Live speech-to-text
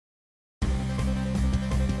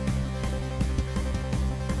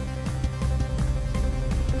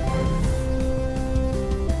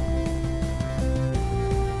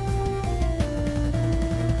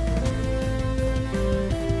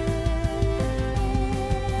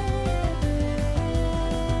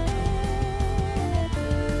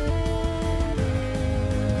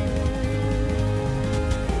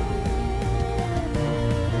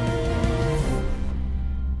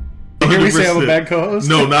hear me say I'm a bad co-host?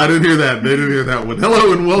 No, I didn't hear that. They didn't hear that one.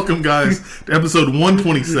 Hello and welcome, guys, to episode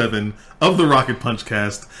 127 of the Rocket Punch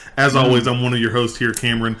Cast. As always, I'm one of your hosts here,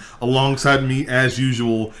 Cameron. Alongside me, as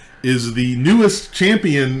usual, is the newest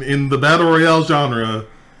champion in the Battle Royale genre,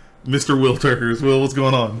 Mr. Will Turkers. Will, what's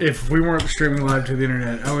going on? If we weren't streaming live to the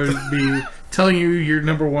internet, I would be telling you you're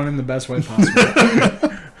number one in the best way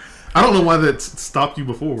possible. I don't know why that stopped you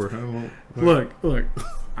before. I don't know. Look.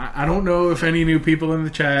 I don't know if any new people in the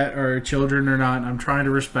chat are children or not, and I'm trying to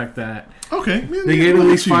respect that. Okay. They get at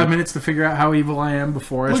least 5 minutes to figure out how evil I am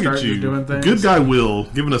before I start doing things. Good guy Will,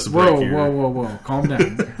 giving us a break here. Whoa. Calm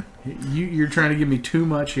down. You're trying to give me too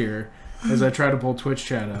much here as I try to pull Twitch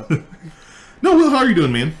chat up. No, Will, how are you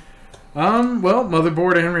doing, man? Well,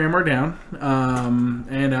 motherboard and RAM are down,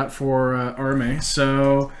 and out for RMA.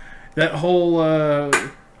 So that whole,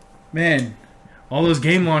 man... all those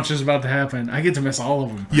game launches about to happen. I get to miss all of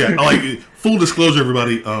them. Yeah, like, full disclosure,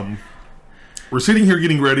 everybody. We're sitting here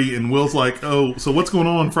getting ready, and Will's like, oh, so what's going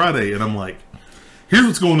on Friday? And I'm like, here's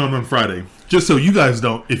what's going on Friday. Just so you guys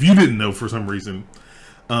don't, if you didn't know for some reason.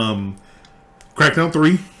 Crackdown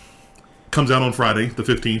 3 comes out on Friday, the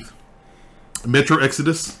 15th. Metro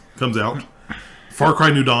Exodus comes out. Far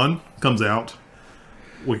Cry New Dawn comes out.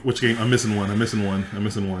 Which game? I'm missing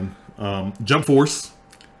one. Jump Force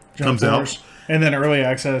comes out. And then early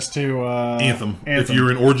access to Anthem. If you're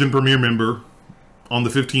an Origin Premier member on the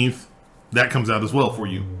 15th, that comes out as well for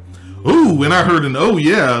you. Ooh, and I heard an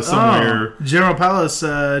somewhere. General Palace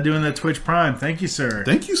doing that Twitch Prime. Thank you, sir.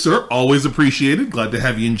 Thank you, sir. Always appreciated. Glad to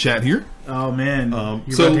have you in chat here. Oh, man.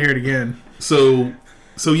 You're about to hear it again. So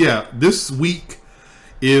yeah, this week,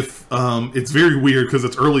 if it's very weird because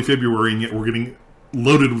it's early February and yet we're getting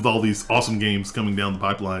loaded with all these awesome games coming down the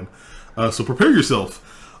pipeline. So prepare yourself.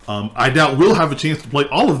 I doubt we'll have a chance to play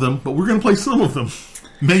all of them, but we're going to play some of them.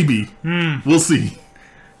 Maybe. We'll see.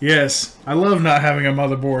 Yes. I love not having a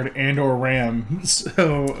motherboard and or RAM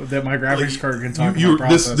so that my graphics card can talk to my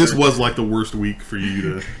processor. This was like the worst week for you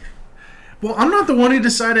to... Well, I'm not the one who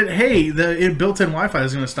decided, hey, the built-in Wi-Fi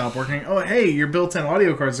is going to stop working. Oh, hey, your built-in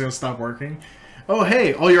audio card is going to stop working. Oh,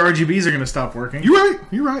 hey, all your RGBs are going to stop working. You're right.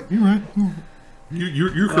 You're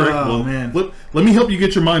correct. Oh, man. Let me help you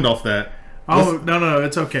get your mind off that. Oh, no,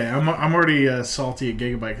 it's okay. I'm already salty at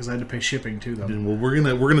Gigabyte because I had to pay shipping to them. Well, we're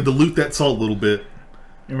gonna dilute that salt a little bit,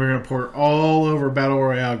 and we're gonna pour it all over Battle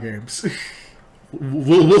Royale games.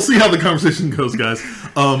 We'll see how the conversation goes, guys.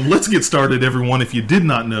 Let's get started, everyone. If you did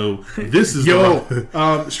not know, this is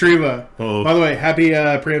Striva. By the way, happy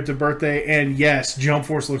preemptive birthday, and yes, Jump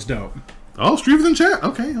Force looks dope. Oh, Striva's in chat.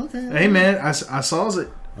 Okay. Hey, man, I saw it.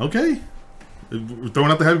 Okay, we're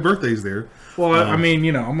throwing out the happy birthdays there. Well, I mean,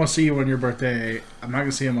 I'm going to see you on your birthday. I'm not going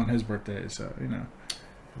to see him on his birthday, so,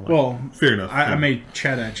 Well, fair enough. I may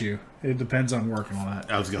chat at you. It depends on work and all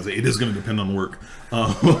that. I was going to say, it is going to depend on work.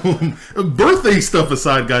 Birthday stuff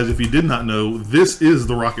aside, guys, if you did not know, this is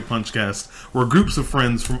the Rocket Punch Cast, where groups of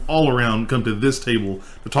friends from all around come to this table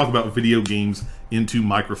to talk about video games into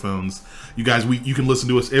microphones. You guys, you can listen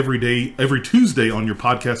to us every Tuesday on your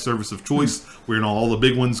podcast service of choice. We're in all the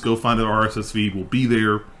big ones. Go find our RSS feed. We'll be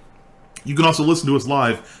there. You can also listen to us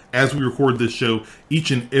live as we record this show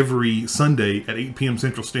each and every Sunday at 8 p.m.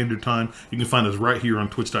 Central Standard Time. You can find us right here on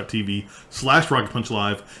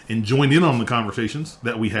twitch.tv/RocketPunchLive and join in on the conversations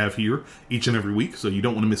that we have here each and every week, so you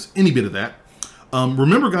don't want to miss any bit of that.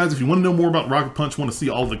 Remember, guys, if you want to know more about Rocket Punch, want to see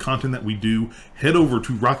all the content that we do, head over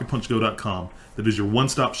to RocketPunchGo.com. That is your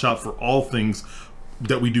one-stop shop for all things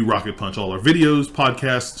that we do Rocket Punch. All our videos,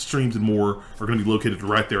 podcasts, streams, and more are going to be located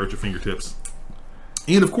right there at your fingertips.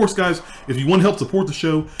 And of course, guys, if you want to help support the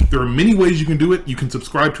show, there are many ways you can do it. You can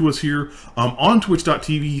subscribe to us here on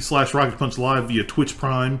twitch.tv/RocketPunchLive via Twitch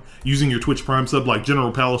Prime, using your Twitch Prime sub like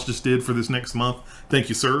General Palace just did for this next month. Thank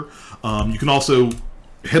you, sir. You can also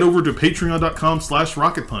head over to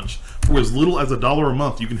patreon.com/RocketPunch. For as little as $1 a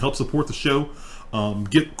month, you can help support the show,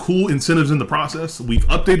 get cool incentives in the process. We've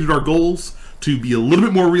updated our goals to be a little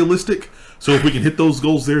bit more realistic, so if we can hit those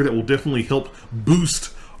goals there, that will definitely help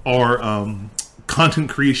boost our content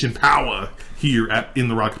creation power here in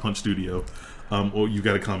the Rocket Punch studio. Or you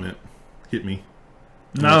got a comment? Hit me.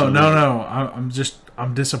 No.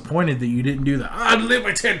 I'm disappointed that you didn't do the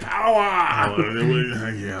unlimited power.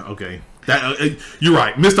 Yeah, okay. You're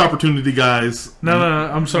right. Missed opportunity, guys. No.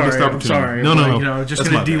 I'm sorry. No. Just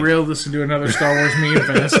going to derail this into another Star Wars meme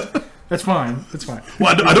fest. That's fine.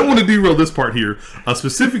 Well, I don't want to derail this part here.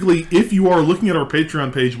 Specifically, if you are looking at our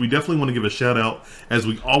Patreon page, we definitely want to give a shout out, as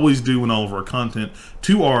we always do in all of our content,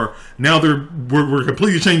 to our we're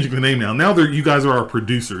completely changing the name now. Now you guys are our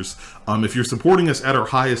producers. If you're supporting us at our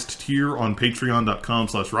highest tier on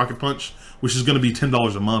Patreon.com/RocketPunch, which is going to be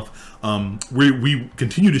 $10 a month. We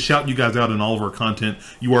continue to shout you guys out in all of our content.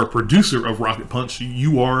 You are a producer of Rocket Punch.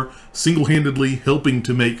 You are single-handedly helping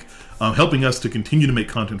us to continue to make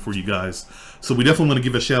content for you guys. So we definitely want to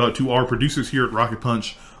give a shout out to our producers here at Rocket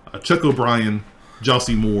Punch, Chuck O'Brien,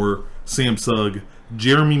 Jossie Moore, Sam Sugg,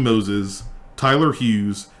 Jeremy Moses, Tyler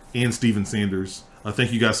Hughes, and Steven Sanders.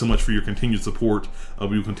 Thank you guys so much for your continued support.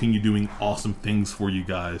 We will continue doing awesome things for you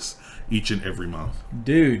guys each and every month.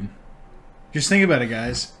 Dude, just think about it,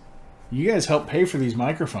 guys. You guys helped pay for these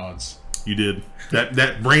microphones. You did.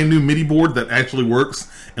 That brand new MIDI board that actually works,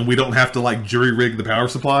 and we don't have to like jury rig the power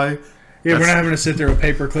supply. Yeah, we're not having to sit there with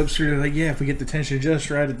paper clips through. Like, yeah, if we get the tension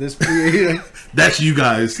just right at this point. That's you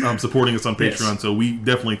guys supporting us on Patreon, yes. So we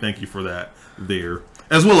definitely thank you for that there.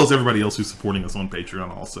 As well as everybody else who's supporting us on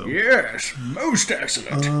Patreon also. Yes, most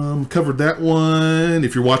excellent. Covered that one.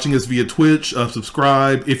 If you're watching us via Twitch,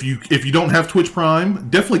 subscribe. If you don't have Twitch Prime,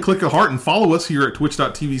 definitely click a heart and follow us here at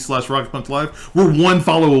twitch.tv/RocketPunchLive. We're one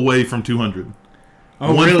follow away from 200.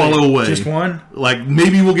 Oh, one really? follow away. Just one? Like,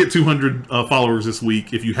 maybe we'll get 200 followers this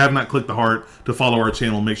week. If you have not clicked the heart to follow our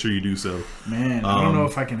channel, make sure you do so. Man, I don't know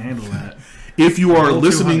if I can handle that. If you are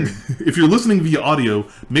listening, if you're listening via audio,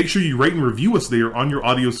 make sure you rate and review us there on your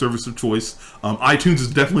audio service of choice. iTunes is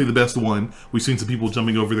definitely the best one. We've seen some people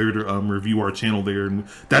jumping over there to review our channel there, and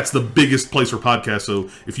that's the biggest place for podcasts. So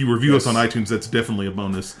if you review us on iTunes, that's definitely a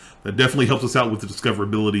bonus. That definitely helps us out with the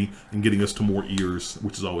discoverability and getting us to more ears,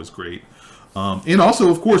 which is always great. And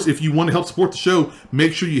also, of course, if you want to help support the show,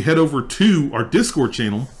 make sure you head over to our Discord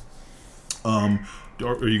channel.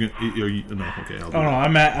 Are you no, okay. No,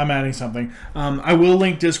 I'm adding something. I will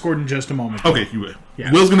link Discord in just a moment. Okay, you will.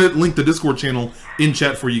 Yeah. Will's going to link the Discord channel in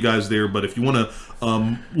chat for you guys there. But if you want to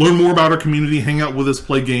learn more about our community, hang out with us,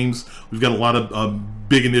 play games, we've got a lot of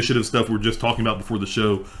big initiative stuff we were just talking about before the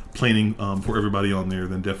show, planning for everybody on there.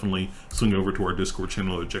 Then definitely swing over to our Discord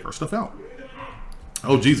channel to check our stuff out.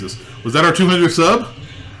 Oh, Jesus. Was that our 200 sub?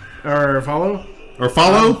 Or follow? Or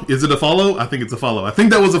follow? Is it a follow? I think it's a follow. I think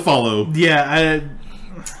that was a follow. Yeah,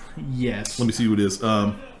 yes. Let me see who it is.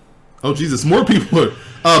 Oh, Jesus. More people are.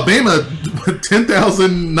 Bama,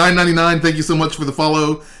 10,999. Thank you so much for the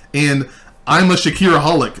follow. And I'm a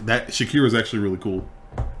Shakira-holic. That Shakira is actually really cool.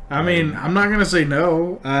 I mean, I'm not going to say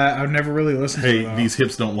no. I've never really listened to it. Hey, these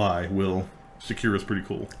hips don't lie, Will. Shakira's pretty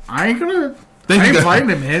cool. I ain't going to... I ain't fighting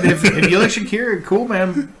it, man. If you like Shakira, cool,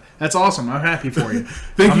 man. That's awesome. I'm happy for you.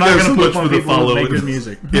 Thank you guys so much for the follow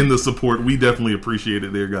and the support. We definitely appreciate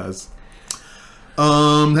it there, guys.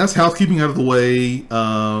 That's housekeeping out of the way.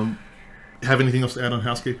 Have anything else to add on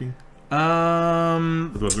housekeeping?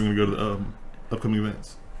 Otherwise, we're going to go to the upcoming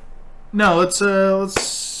events. No, let's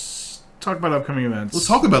talk about upcoming events. Let's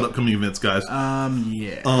talk about upcoming events, guys.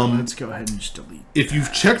 Let's go ahead and just delete. If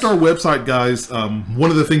you've checked our website, guys,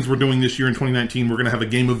 one of the things we're doing this year in 2019, we're going to have a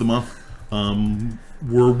game of the month.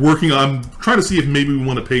 We're working on, I'm trying to see if maybe we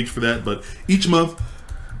want a page for that, but each month,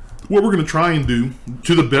 what we're going to try and do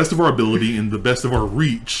to the best of our ability and the best of our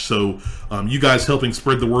reach. So, you guys helping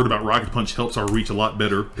spread the word about Rocket Punch helps our reach a lot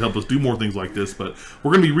better, help us do more things like this. But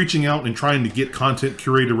we're going to be reaching out and trying to get content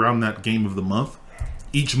curated around that game of the month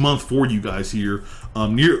each month for you guys here.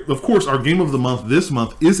 Of course, our game of the month this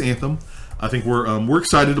month is Anthem. I think we're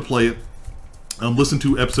excited to play it. Listen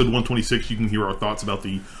to episode 126. You can hear our thoughts about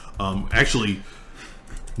the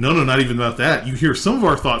not even about that. You hear some of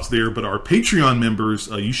our thoughts there, but our Patreon members,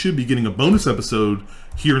 you should be getting a bonus episode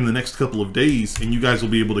here in the next couple of days, and you guys will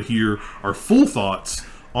be able to hear our full thoughts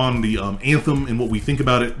on the Anthem and what we think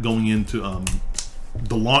about it going into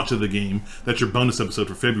the launch of the game. That's your bonus episode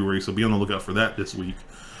for February, so be on the lookout for that this week.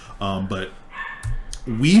 But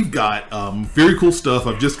we've got very cool stuff.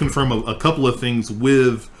 I've just confirmed a couple of things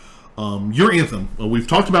with Your Anthem. We've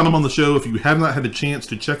talked about him on the show. If you have not had a chance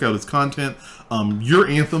to check out his content, Your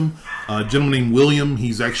Anthem, a gentleman named William,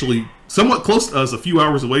 he's actually somewhat close to us, a few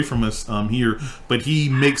hours away from us here, but he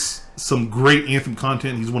makes some great Anthem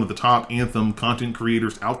content. He's one of the top Anthem content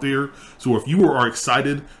creators out there. So if you are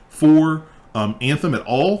excited for Anthem at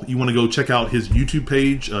all, you want to go check out his YouTube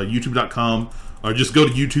page, youtube.com, or just go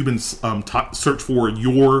to YouTube and search for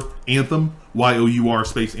Your Anthem, Y-O-U-R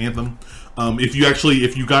space Anthem. If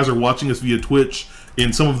you guys are watching us via Twitch,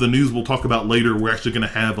 in some of the news we'll talk about later, we're actually going to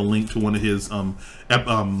have a link to one of his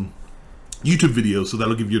YouTube videos, so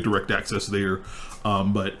that'll give you direct access there.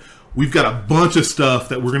 But we've got a bunch of stuff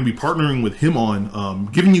that we're going to be partnering with him on,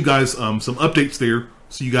 giving you guys some updates there,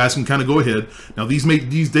 so you guys can kind of go ahead. Now,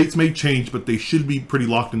 these dates may change, but they should be pretty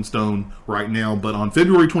locked in stone right now. But on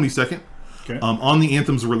February 22nd, okay, on the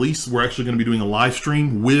Anthem's release, we're actually going to be doing a live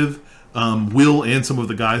stream with Will and some of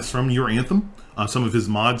the guys from Your Anthem. some of his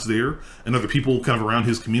mods there and other people kind of around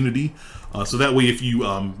his community. So that way, if you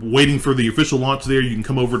waiting for the official launch there, you can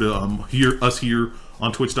come over to hear us here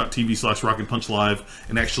on twitch.tv/RocketPunchLive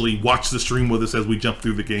and actually watch the stream with us as we jump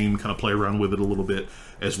through the game, kind of play around with it a little bit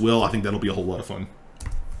as well. I think that'll be a whole lot of fun.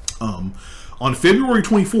 On February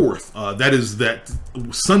 24th, that is that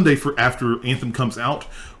Sunday for after Anthem comes out,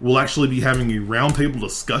 we'll actually be having a roundtable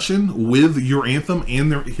discussion with your Anthem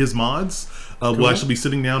and his mods. Cool. We'll actually be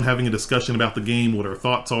sitting down having a discussion about the game, what our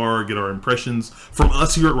thoughts are, get our impressions from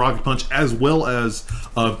us here at Rocket Punch, as well as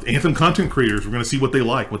Anthem content creators. We're going to see what they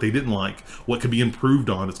like, what they didn't like, what could be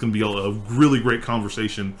improved on. It's going to be a really great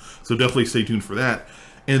conversation, so definitely stay tuned for that.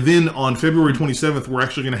 And then on February 27th, we're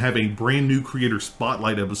actually going to have a brand new creator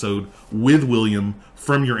spotlight episode with William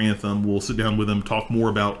from your Anthem. We'll sit down with him, talk more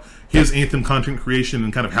about his Anthem content creation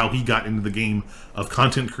and kind of how he got into the game of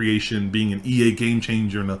content creation, being an EA game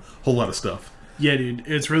changer, and a whole lot of stuff. Yeah, dude,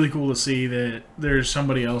 it's really cool to see that there's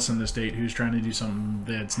somebody else in the state who's trying to do something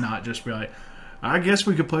that's not just be like, I guess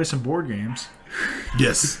we could play some board games.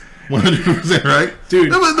 Yes. 100%, right?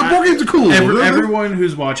 Dude, the board games are cool. Everyone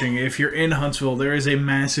who's watching, if you're in Huntsville, there is a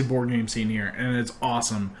massive board game scene here, and it's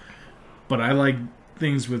awesome. But I like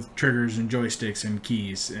things with triggers and joysticks and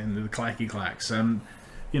keys and the clacky clacks. I'm,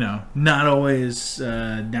 not always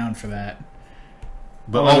down for that.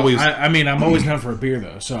 But always... I'm always down for a beer,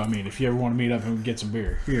 though. So, if you ever want to meet up and get some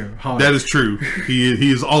beer, here, holler. That is true. He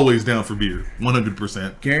is always down for beer.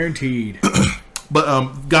 100%. Guaranteed.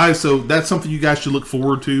 But, guys, so that's something you guys should look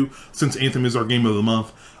forward to since Anthem is our game of the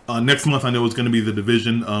month. Next month, I know it's going to be The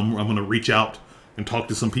Division. I'm going to reach out and talk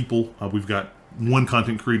to some people. We've got one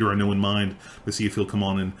content creator I know in mind to see if he'll come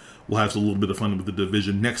on, and we'll have a little bit of fun with The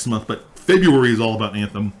Division next month. But February is all about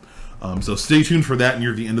Anthem. So stay tuned for that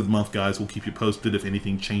near the end of the month, guys. We'll keep you posted if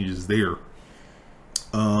anything changes there.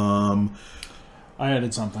 I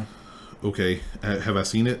added something. Okay. Have I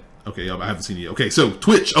seen it? Okay, I haven't seen it yet. Okay, so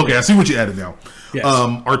Twitch. Okay, I see what you added now. Yes.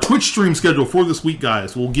 Our Twitch stream schedule for this week,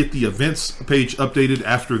 guys. We'll get the events page updated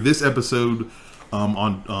after this episode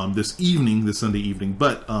on this Sunday evening.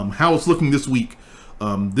 But how it's looking this week,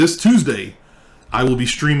 this Tuesday, I will be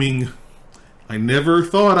streaming. I never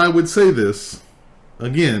thought I would say this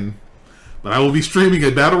again, but I will be streaming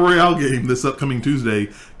a Battle Royale game this upcoming Tuesday.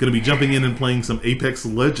 Going to be jumping in and playing some Apex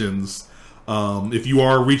Legends. If you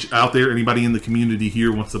are out there, anybody in the community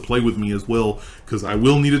here wants to play with me as well, because I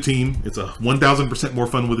will need a team. It's a 1,000% more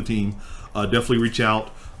fun with a team. Definitely reach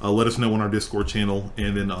out. Let us know on our Discord channel.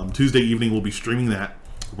 And then Tuesday evening, we'll be streaming that.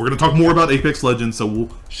 We're going to talk more about Apex Legends, so we'll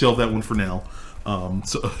shelve that one for now.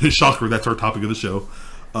 So shocker, that's our topic of the show.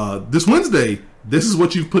 This Wednesday, this is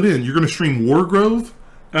what you've put in. You're going to stream Wargrove.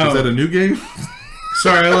 Oh. Is that a new game?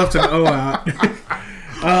 Sorry, I left an O out.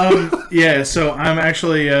 Yeah, so I'm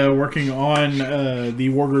actually working on the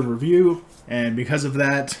Wargrove review, and because of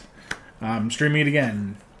that, I'm streaming it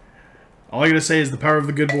again. All I gotta say is the power of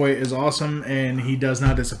the good boy is awesome, and he does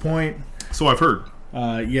not disappoint. So I've heard.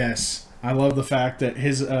 Yes, I love the fact that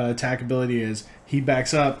his attack ability is he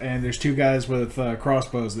backs up, and there's two guys with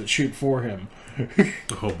crossbows that shoot for him.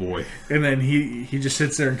 Oh boy! And then he just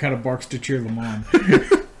sits there and kind of barks to cheer them on.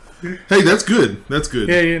 Hey, that's good. That's good.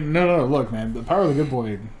 Yeah, no. Look, man, the power of the good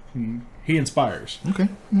boy, he inspires. Okay.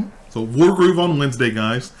 So Wargroove on Wednesday,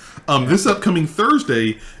 guys. This upcoming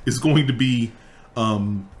Thursday is going to be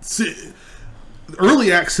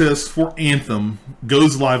early access for Anthem.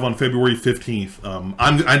 Goes live on February 15th.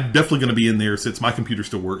 I'm definitely going to be in there since my computer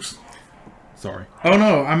still works. Sorry. Oh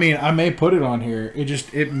no! I may put it on here.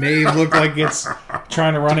 It may look like it's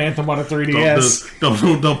trying to run Anthem on a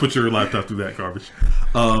 3DS. Don't put your laptop through that garbage.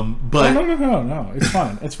 But no. It's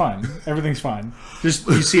fine. It's fine. Everything's fine. Just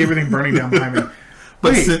you see everything burning down behind me.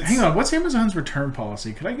 Wait, hang on. What's Amazon's return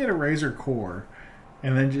policy? Could I get a Razer Core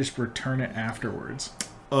and then just return it afterwards?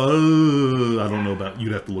 I don't know about.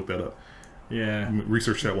 You'd have to look that up. Yeah.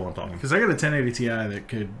 Research that while I'm talking. Because I got a 1080 Ti that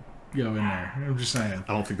could go in there. I'm just saying.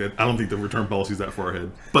 I don't think the return policy is that far ahead.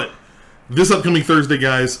 But this upcoming Thursday,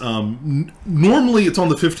 guys, normally it's on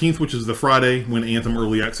the 15th, which is the Friday when Anthem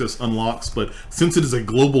Early Access unlocks. But since it is a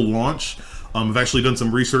global launch, I've actually done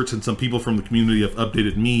some research, and some people from the community have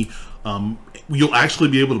updated me. You'll actually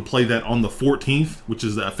be able to play that on the 14th, which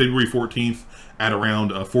is February 14th at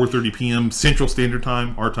around 4:30 p.m. Central Standard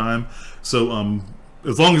Time, our time. So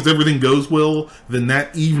as long as everything goes well, then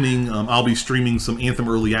that evening I'll be streaming some Anthem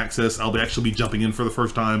Early Access. I'll actually be jumping in for the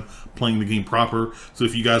first time, playing the game proper. So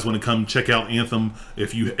if you guys want to come check out Anthem,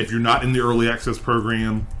 if you're not in the Early Access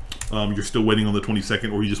program, you're still waiting on the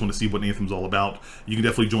 22nd, or you just want to see what Anthem's all about, you can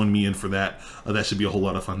definitely join me in for that. That should be a whole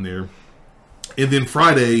lot of fun there. And then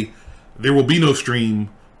Friday, there will be no stream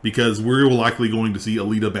because we're likely going to see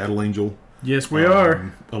Alita Battle Angel. Yes, we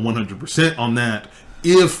are. 100% on that.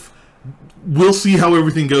 If we'll see how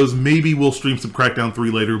everything goes. Maybe we'll stream some Crackdown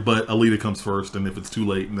 3 later, but Alita comes first, and if it's too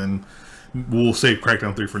late, then we'll save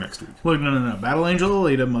Crackdown 3 for next week. Look, no. Battle Angel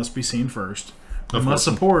Alita must be seen first. We must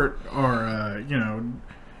support our,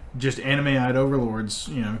 just anime-eyed overlords,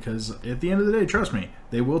 because at the end of the day, trust me,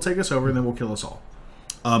 they will take us over and they will kill us all.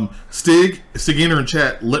 Stigainer in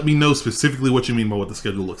chat, let me know specifically what you mean by what the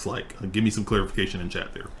schedule looks like. Give me some clarification in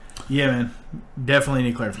chat there. Yeah, man. Definitely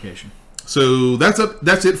need clarification. So that's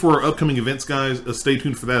it for our upcoming events, guys. Stay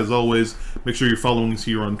tuned for that as always. Make sure you're following us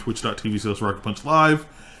here on twitch.tv/RocketPunchLive,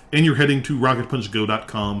 and you're heading to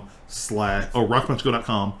rocketpunchgo.com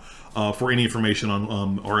rocketpunchgo.com for any information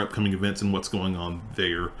on our upcoming events and what's going on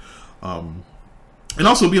there. And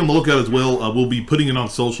also be on the lookout as well. We'll be putting it on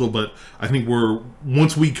social, but I think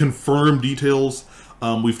once we confirm details,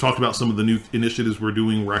 we've talked about some of the new initiatives we're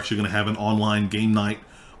doing. We're actually going to have an online game night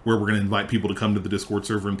where we're going to invite people to come to the Discord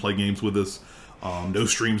server and play games with us. No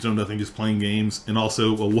streams, no nothing, just playing games. And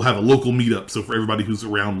also, we'll have a local meetup. So for everybody who's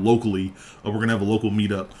around locally, we're going to have a local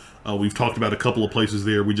meetup. We've talked about a couple of places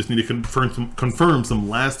there. We just need to confirm some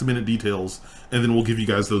last-minute details, and then we'll give you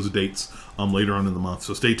guys those dates later on in the month.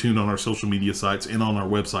 So stay tuned on our social media sites and on our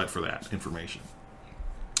website for that information.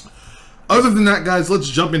 Other than that, guys, let's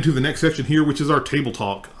jump into the next section here, which is our Table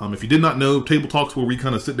Talk. If you did not know, Table Talk's where we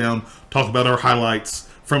kind of sit down, talk about our highlights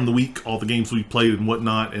from the week, all the games we've played and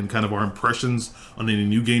whatnot, and kind of our impressions on any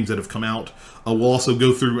new games that have come out. We'll also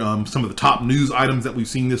go through some of the top news items that we've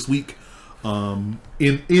seen this week in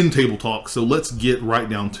Table Talk. So let's get right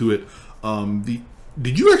down to it.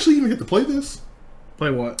 Did you actually even get to play this?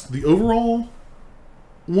 Play what? The overall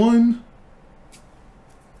one?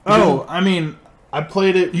 Oh, I mean, I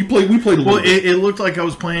played it. We played a little bit. It looked like I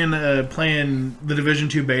was playing the Division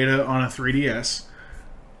 2 beta on a 3DS.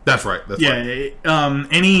 That's right.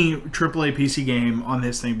 Any AAA PC game on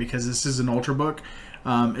this thing, because this is an Ultrabook,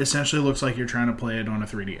 essentially looks like you're trying to play it on a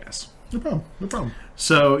 3DS. No problem.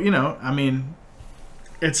 So, I mean,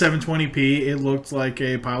 at 720p, it looked like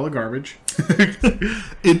a pile of garbage.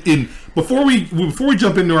 Before we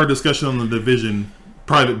jump into our discussion on the Division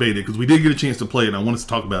private beta, because we did get a chance to play it and I want us to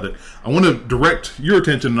talk about it, I want to direct your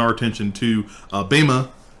attention and our attention to Bama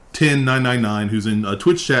 10999, who's in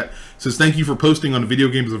Twitch chat, says thank you for posting on Video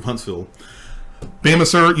Games of Huntsville. Bama,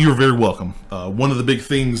 sir, you're very welcome. One of the big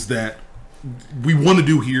things that we want to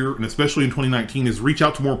do here, and especially in 2019, is reach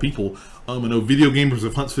out to more people. I know Video Gamers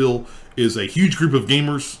of Huntsville is a huge group of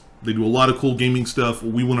gamers. They do a lot of cool gaming stuff.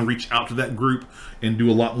 We want to reach out to that group and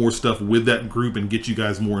do a lot more stuff with that group and get you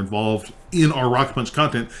guys more involved in our Rocket Punch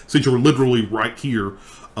content, since you're literally right here.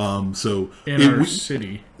 Our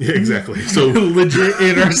city. Yeah, exactly. So legit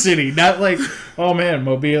in our city. Not like, oh man,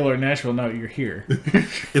 Mobile or Nashville. No, you're here.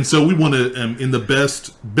 And so we want to, in the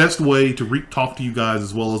best way to talk to you guys,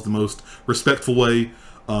 as well as the most respectful way,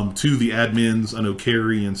 to the admins. I know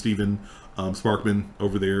Carrie and Steven Sparkman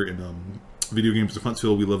over there in Video Games of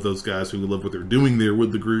Huntsville. We love those guys. We love what they're doing there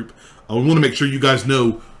with the group. We want to make sure you guys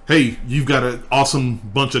know, hey, you've got an awesome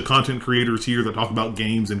bunch of content creators here that talk about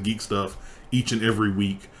games and geek stuff each and every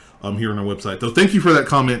week here on our website. So thank you for that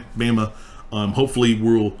comment, Bama. Hopefully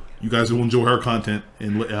you guys will enjoy our content,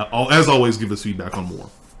 and as always, give us feedback on more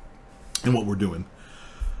and what we're doing.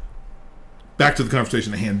 Back to the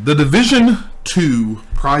conversation at hand. The Division 2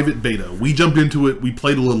 private beta. We jumped into it. We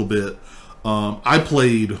played a little bit. I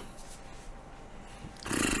played,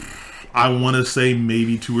 I want to say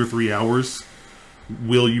maybe 2 or 3 hours.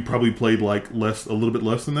 Will, you probably played a little bit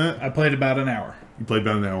less than that? I played about an hour. You played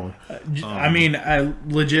about an hour. I mean, I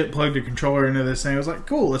legit plugged a controller into this thing. I was like,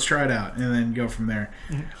 cool, let's try it out, and then go from there.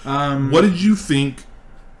 What did you think?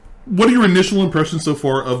 What are your initial impressions so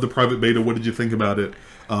far of the private beta? What did you think about it?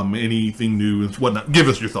 Anything new and whatnot? Give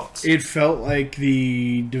us your thoughts. It felt like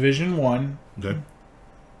the Division 1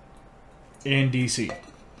 in DC.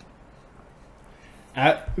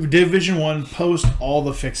 At Division 1 post all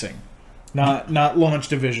the fixing. Not launch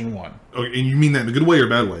Division 1. Okay, and you mean that in a good way or a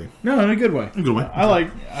bad way? No, in a good way. In a good way.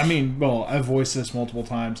 I've voiced this multiple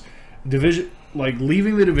times.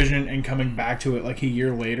 Leaving the Division and coming back to it like a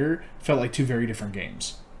year later felt like two very different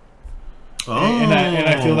games. Oh. And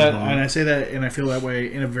I feel that, and I say that, and I feel that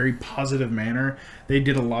way in a very positive manner. They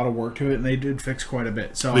did a lot of work to it, and they did fix quite a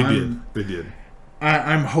bit. So They did.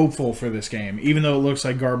 I'm hopeful for this game. Even though it looks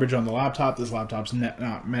like garbage on the laptop, this laptop's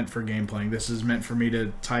not meant for game playing. This is meant for me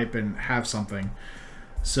to type and have something.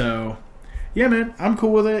 So, yeah, man, I'm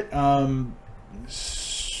cool with it. I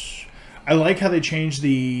like how they changed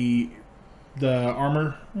the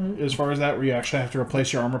armor as far as that, where you actually have to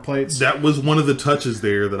replace your armor plates. That was one of the touches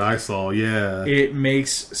there that I saw, yeah. It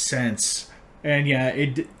makes sense. And, yeah,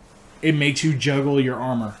 it makes you juggle your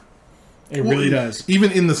armor. It really does.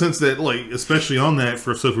 Even in the sense that, like, especially on that,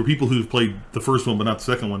 for people who've played the first one but not the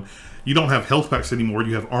second one, you don't have health packs anymore.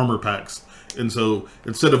 You have armor packs. And so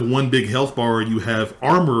instead of one big health bar, you have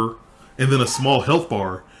armor and then a small health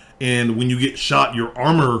bar. And when you get shot, your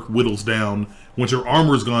armor whittles down. Once your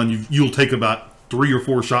armor's gone, you'll take about 3 or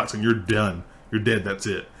 4 shots and you're done. You're dead. That's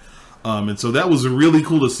it. And so that was really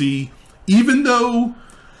cool to see. Even though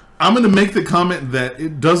I'm going to make the comment that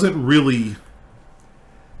it doesn't really...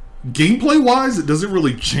 Gameplay-wise, it doesn't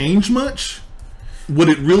really change much. What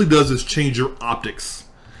it really does is change your optics.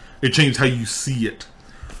 It changes how you see it.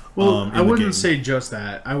 Well, I wouldn't say just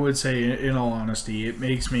that. I would say, in all honesty, it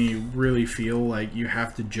makes me really feel like you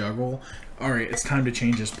have to juggle. All right, it's time to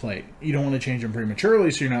change this plate. You don't want to change them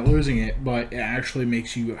prematurely so you're not losing it, but it actually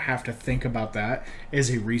makes you have to think about that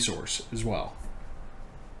as a resource as well.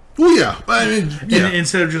 Well, yeah. I mean, yeah. And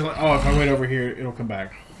instead of just like, oh, if I wait over here, it'll come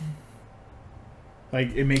back.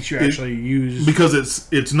 Like, it makes you actually use... Because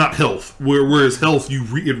it's not health. Whereas health,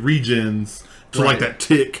 it regens to right. like that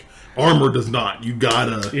tick. Armor does not. You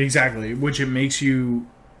gotta... Exactly. Which it makes you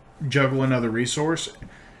juggle another resource.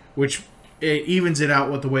 Which it evens it out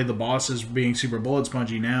with the way the boss is being super bullet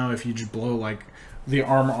spongy now. If you just blow, like, the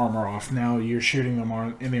armor off, now you're shooting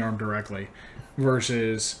them in the arm directly.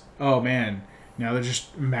 Versus, oh man, now they're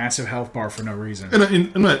just massive health bar for no reason.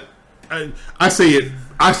 I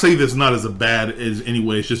say this not as a bad as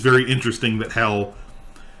anyway. It's just very interesting that how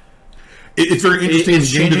it's very interesting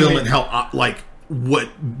in game development how like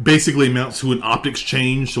what basically amounts to an optics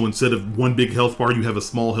change. So instead of one big health bar, you have a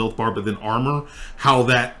small health bar, but then armor. How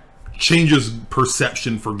that changes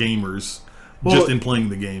perception for gamers just in playing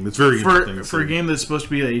the game. It's very interesting for a game that's supposed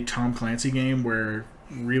to be a Tom Clancy game where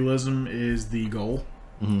realism is the goal.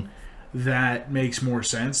 Mm-hmm. That makes more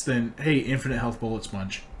sense than infinite health bullet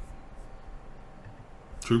sponge.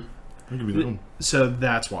 True. That could be that one. So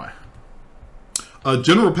that's why.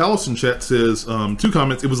 General Palace in chat says, 2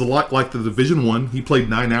 comments. It was a lot like the Division 1. He played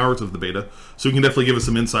 9 hours of the beta, so he can definitely give us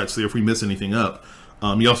some insights there if we miss anything up.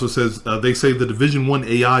 He also says, they say the Division 1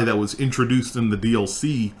 AI that was introduced in the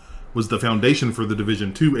DLC was the foundation for the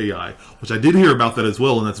Division 2 AI, which I did hear about that as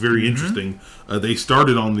well, and that's very interesting. They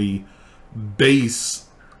started on the base,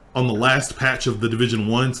 on the last patch of the Division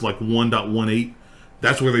 1, so like 1.18.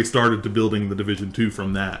 That's where they started to building the Division 2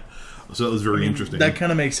 from that. So that was very interesting. That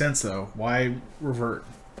kind of makes sense, though. Why revert?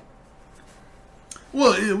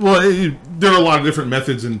 Well, there are a lot of different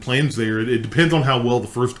methods and plans there. It depends on how well the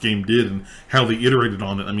first game did and how they iterated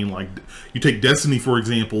on it. I mean, like, you take Destiny, for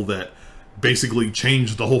example, that basically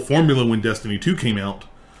changed the whole formula when Destiny 2 came out.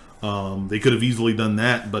 They could have easily done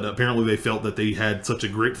that, but apparently they felt that they had such a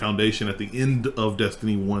great foundation at the end of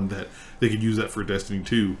Destiny 1 that they could use that for Destiny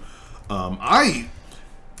 2.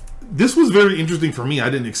 This was very interesting for me.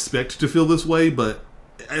 I didn't expect to feel this way, but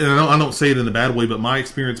and I don't say it in a bad way, but my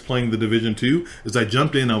experience playing the Division 2 is I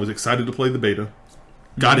jumped in, I was excited to play the beta,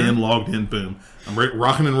 got in, logged in, boom. I'm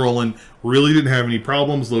rocking and rolling, really didn't have any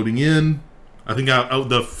problems loading in. I think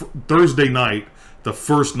Thursday night, the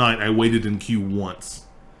first night, I waited in queue once.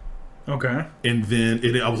 Okay. And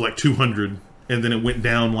then I was like 200, and then it went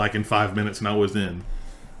down like in 5 minutes, and I was in.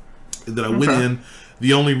 And then I went in.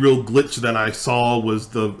 The only real glitch that I saw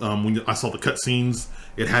was when I saw the cutscenes.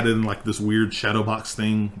 It had it in like this weird shadow box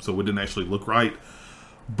thing, so it didn't actually look right.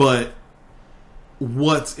 But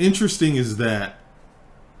what's interesting is that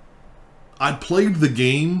I played the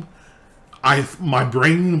game. My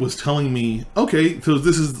brain was telling me, okay, so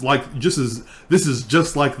this is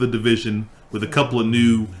just like the Division with a couple of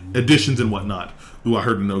new additions and whatnot. Ooh, I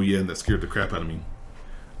heard an oh yeah, and that scared the crap out of me.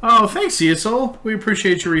 Oh, thanks, CSL. We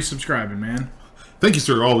appreciate you resubscribing, man. Thank you,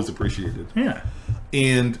 sir. Always appreciated. Yeah.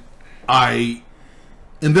 And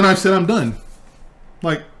then I said I'm done.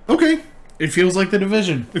 Like, okay. It feels like the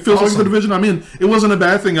Division. It feels like the Division I'm in. It wasn't a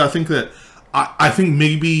bad thing. I think that I think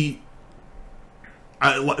maybe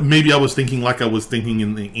I was thinking like I was thinking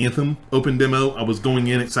in the Anthem open demo. I was going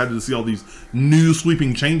in excited to see all these new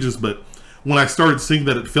sweeping changes, but when I started seeing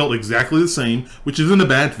that it felt exactly the same, which isn't a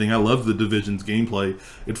bad thing. I love the Division's gameplay.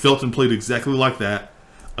 It felt and played exactly like that.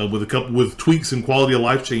 With tweaks and quality of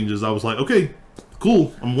life changes, I was like, okay,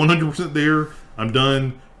 cool. I'm 100% there. I'm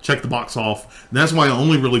done. Check the box off. And that's why I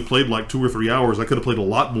only really played like 2 or 3 hours. I could have played a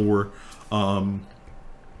lot more, but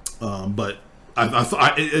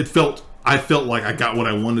I felt like I got what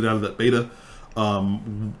I wanted out of that beta.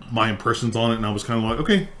 My impressions on it, and I was kind of like,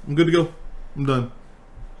 okay, I'm good to go. I'm done.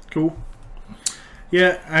 Cool.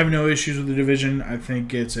 Yeah, I have no issues with the Division. I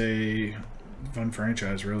think it's a fun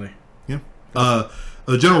franchise, really. Yeah.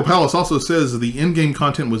 General Palace also says the in-game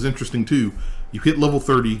content was interesting too. You hit level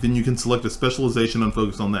 30, then you can select a specialization and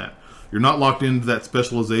focus on that. You're not locked into that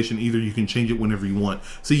specialization either. You can change it whenever you want.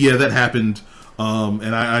 So yeah, that happened,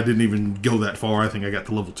 and I didn't even go that far. I think I got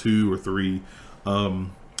to level 2 or 3.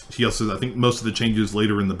 She also says, I think most of the changes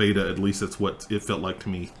later in the beta, at least that's what it felt like to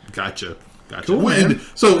me. Gotcha. Cool, man.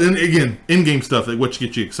 So, and again, in-game stuff, like what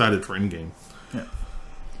gets you excited for in-game. Yeah.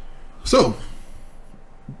 So,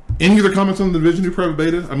 any other comments on the Division 2 private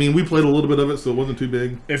beta? I mean, we played a little bit of it, so it wasn't too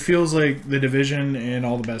big. It feels like the Division in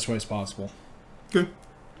all the best ways possible. Okay.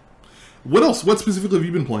 What else? What specifically have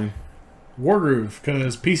you been playing? Wargroove,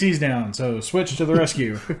 because PC's down, so Switch to the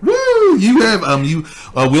rescue. Woo! You have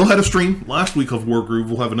Will had a stream last week of Wargroove.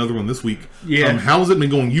 We'll have another one this week. Yeah. How has it been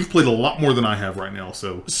going? You've played a lot more than I have right now,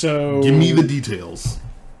 so give me the details.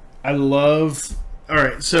 I love. All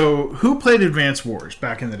right, so who played Advance Wars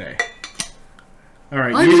back in the day? All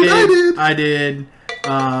right, I did.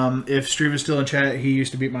 If Steve is still in chat, he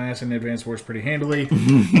used to beat my ass in Advance Wars pretty handily.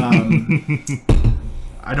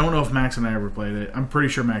 I don't know if Max and I ever played it. I'm pretty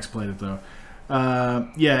sure Max played it, though.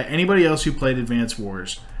 Yeah, anybody else who played Advance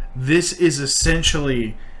Wars, this is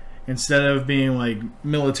essentially, instead of being like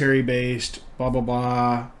military-based, blah, blah,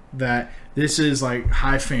 blah, that this is like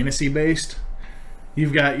high fantasy-based.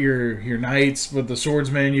 You've got your knights with the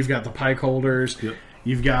swordsmen. You've got the pike holders. Yep.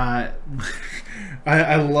 You've got...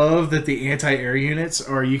 I love that the anti-air units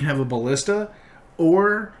are, you can have a ballista,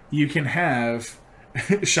 or you can have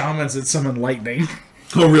shamans that summon lightning.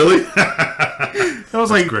 Oh, really? I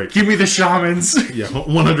was like, great. Give me the shamans. Yeah,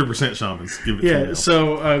 100% shamans. Give it to me.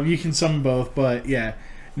 So you can summon both, but yeah.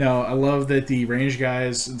 No, I love that the range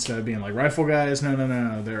guys, instead of being like rifle guys,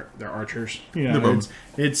 no, they're archers. You know,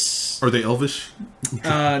 it's Are they elvish?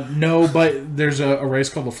 no, but there's a race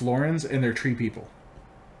called the Florins, and they're tree people.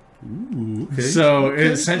 Ooh, okay. So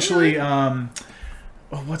essentially,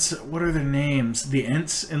 what are their names? The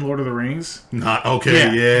Ents in Lord of the Rings. Not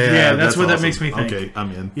okay. Yeah, that's what awesome. that makes me think. Okay,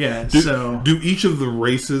 I'm in. Yeah. Do each of the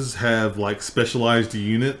races have like specialized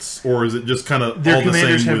units, or is it just kind of their all the same?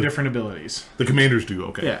 Commanders have different abilities. The commanders do.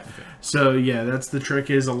 Okay. Yeah. Okay. So yeah, that's the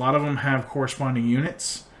trick. Is a lot of them have corresponding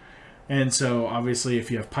units, and so obviously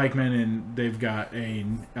if you have pikemen and they've got a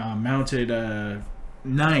mounted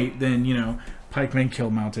knight, then pikemen kill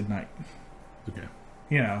mounted knight. Okay.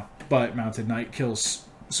 But mounted knight kills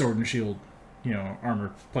sword and shield,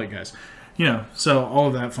 armor plate guys. So all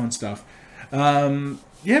of that fun stuff.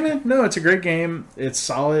 Yeah, man, no, it's a great game. It's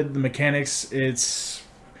solid. The mechanics, it's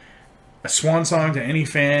a swan song to any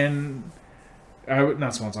fan.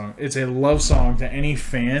 Not swan song. It's a love song to any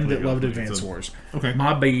fan that loved Advance Wars. Okay.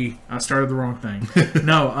 My B. I started the wrong thing.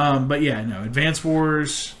 But yeah, no. Advance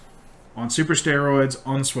Wars on super steroids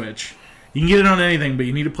on the Switch. You can get it on anything, but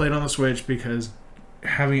you need to play it on the Switch because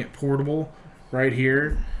having it portable right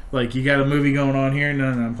here, like you got a movie going on here. No,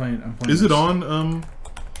 I'm playing. Is it on?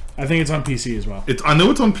 I think it's on PC as well. I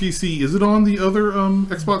know it's on PC. Is it on the other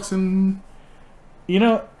Xbox and?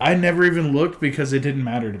 I never even looked because it didn't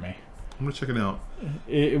matter to me. I'm gonna check it out.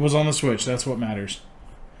 It was on the Switch. That's what matters.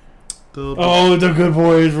 The good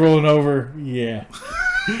boy is rolling over. Yeah.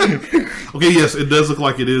 Okay. Yes, it does look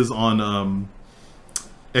like it is on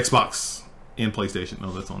Xbox and PlayStation.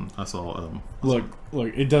 No, that's on. I saw. Look.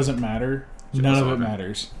 It doesn't matter. None of it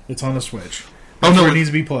matters. It's on the Switch. That's where it needs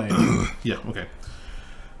to be played. Yeah. Okay.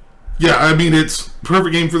 Yeah, I mean it's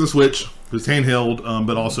perfect game for the Switch. It's handheld,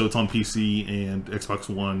 but also it's on PC and Xbox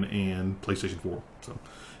One and PlayStation 4. So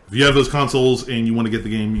if you have those consoles and you want to get the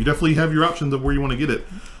game, you definitely have your options of where you want to get it.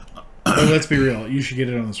 But let's be real. You should get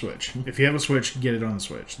it on the Switch. If you have a Switch, get it on the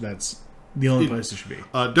Switch. That's the only place it should be.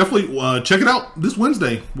 Definitely check it out this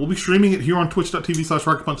Wednesday. We'll be streaming it here on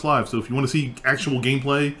twitch.tv/RocketPunchLive. So if you want to see actual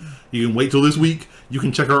gameplay, you can wait till this week. You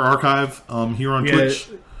can check our archive here on Twitch.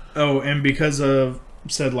 Oh, and because of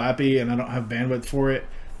said Lappy and I don't have bandwidth for it,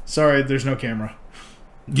 sorry, there's no camera.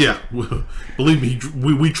 Yeah, believe me,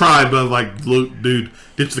 we tried, but like, look, dude,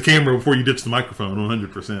 ditch the camera before you ditch the microphone,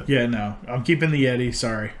 100%. Yeah, no, I'm keeping the Yeti.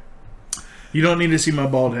 Sorry, you don't need to see my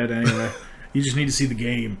bald head anyway. You just need to see the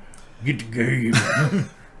game. Get the game.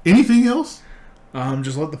 Anything else?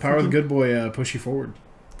 Just let the power of the good boy push you forward.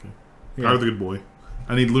 Okay. Yeah. Power of the good boy.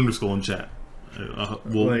 I need Lunar Skull in chat.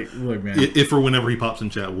 Look, man. If or whenever he pops in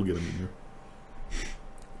chat, we'll get him in here.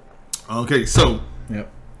 Okay, so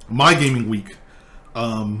yep. My gaming week.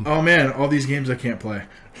 Oh man, all these games I can't play.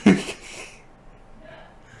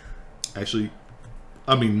 Actually,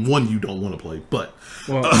 I mean, one you don't want to play, but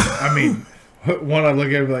well, I mean, one I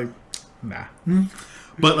look at like, nah.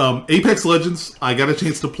 But Apex Legends, I got a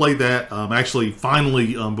chance to play that. Actually,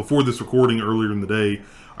 finally, before this recording earlier in the day,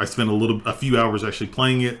 I spent a few hours actually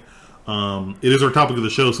playing it. It is our topic of the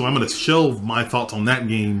show, so I'm going to shelve my thoughts on that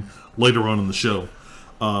game later on in the show.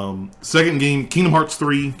 Second game, Kingdom Hearts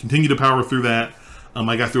 3. Continue to power through that.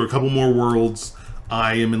 I got through a couple more worlds.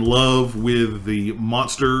 I am in love with the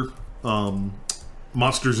Monsters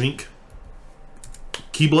Inc.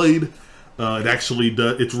 Keyblade. It actually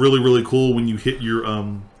does. It's really, really cool when you hit your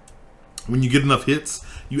when you get enough hits,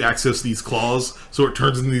 you access these claws, so it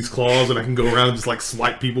turns into these claws, and I can go around and just like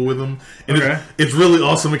swipe people with them. And it's really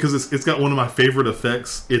awesome because it's got one of my favorite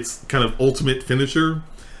effects. It's kind of ultimate finisher.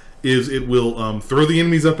 Is it will throw the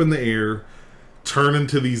enemies up in the air, turn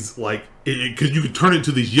into these like because you can turn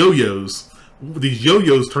into these yo-yos. These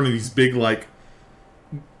yo-yos turn into these big like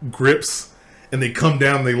grips, and they come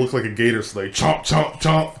down and they look like a gator, so they chomp, chomp,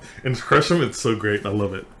 chomp, and crush them. It's so great. I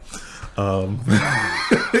love it.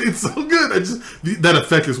 It's so good. That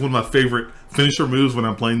effect is one of my favorite finisher moves when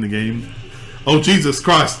I'm playing the game. Oh, Jesus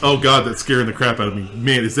Christ. Oh, God, that's scaring the crap out of me.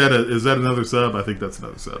 Man, is that another sub? I think that's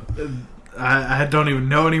another sub. I don't even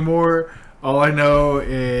know anymore. All I know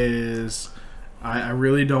is I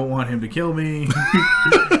really don't want him to kill me.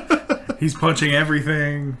 He's punching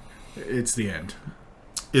everything. It's the end.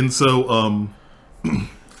 And so,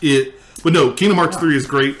 but no, Kingdom Hearts 3 is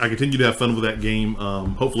great. I continue to have fun with that game.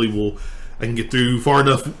 Hopefully I can get through far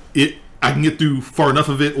enough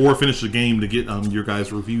of it or finish the game to get your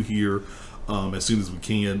guys' review here as soon as we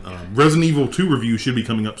can. Resident Evil 2 review should be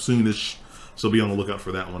coming up soonish, so be on the lookout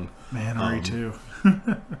for that one. Man,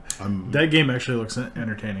 RE2. That game actually looks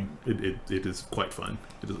entertaining. It is quite fun.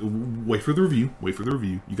 Wait for the review.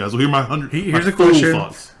 You guys will hear my Here's a question.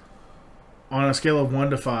 Thoughts. On a scale of 1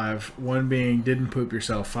 to 5, 1 being didn't poop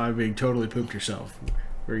yourself, 5 being totally pooped yourself,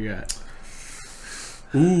 where you at?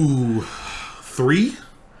 Ooh, 3?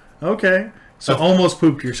 Okay. So almost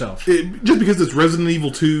pooped yourself. Just because it's Resident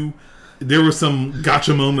Evil 2, there were some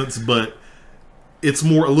gotcha moments, but it's a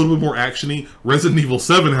little bit more actiony. Resident Evil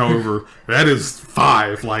 7, however, that is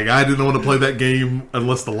 5. Like, I didn't want to play that game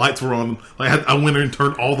unless the lights were on. Like, I went in and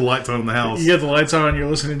turned all the lights on in the house. You get the lights on, you're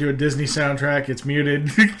listening to a Disney soundtrack, it's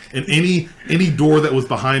muted. And any door that was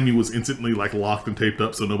behind me was instantly like locked and taped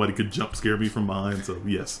up so nobody could jump scare me from behind. So,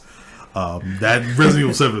 yes. That Resident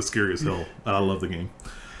Evil 7 is scary as hell. I love the game.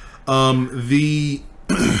 The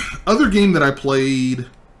other game that I played,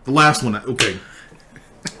 the last one, okay.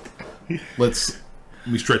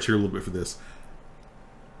 Let me stretch here a little bit for this.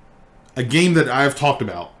 A game that I've talked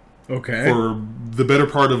about for the better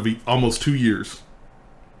part of almost 2 years.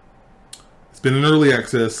 It's been in early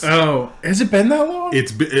access. Oh, has it been that long?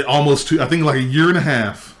 It's been almost 2, I think like a year and a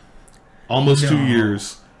half. Almost 2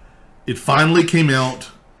 years. It finally came out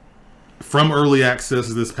from early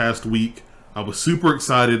access this past week. I was super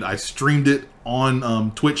excited. I streamed it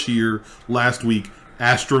on Twitch here last week.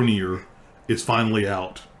 Astroneer is finally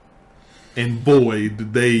out. And boy,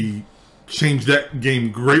 did they change that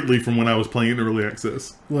game greatly from when I was playing in early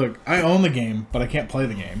access. Look, I own the game, but I can't play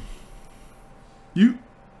the game.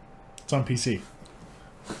 It's on PC.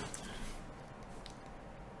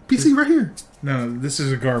 PC right here. No, this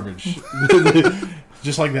is a garbage.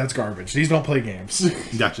 Just like that's garbage. These don't play games.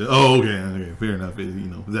 Gotcha. Oh, okay. Fair enough.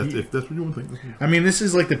 If that's what you want to think. I mean, this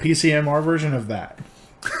is like the PCMR version of that.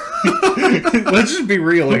 Let's just be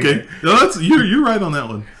real. Okay. No, you're right on that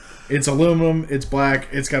one. It's aluminum, it's black,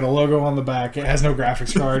 it's got a logo on the back, it has no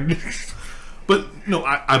graphics card. But, no,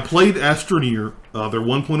 I played Astroneer, their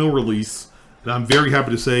 1.0 release, and I'm very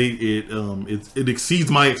happy to say it exceeds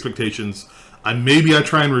my expectations. Maybe I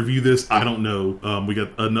try and review this, I don't know. We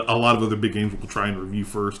got a lot of other big games we'll try and review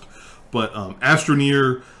first. But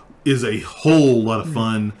Astroneer is a whole lot of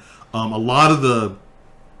fun.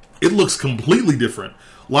 It looks completely different.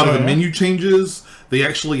 A lot of the menu changes, they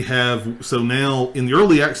actually have, so now in the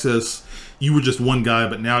early access, you were just one guy,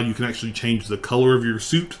 but now you can actually change the color of your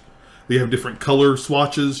suit. They have different color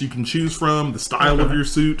swatches you can choose from, the style of your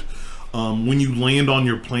suit. When you land on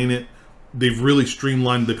your planet, they've really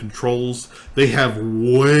streamlined the controls. They have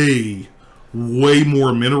way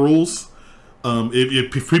more minerals.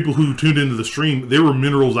 If people who tuned into the stream, there were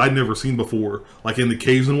minerals I'd never seen before, like in the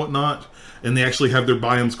caves and whatnot, and they actually have their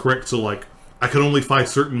biomes correct, so like, I could only find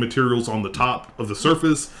certain materials on the top of the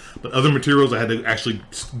surface, but other materials I had to actually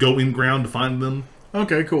go in ground to find them.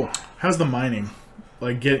 Okay, cool. How's the mining?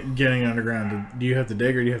 Like getting underground? Do you have to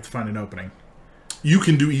dig or do you have to find an opening? You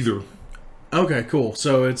can do either. Okay, cool.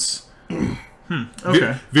 So it's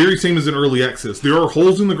okay. Very same as in early access. There are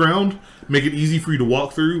holes in the ground, make it easy for you to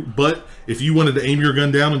walk through, but if you wanted to aim your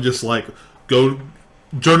gun down and just like go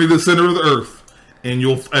journey to the center of the earth, and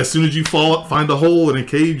as soon as you find a hole in a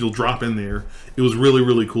cave, you'll drop in there. It was really,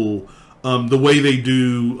 really cool. The way they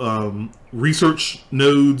do research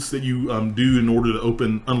nodes that you do in order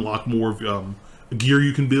to unlock more of gear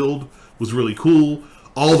you can build was really cool.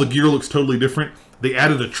 All the gear looks totally different. they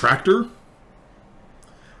added a tractor.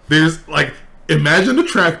 There's like, imagine a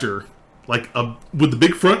tractor with the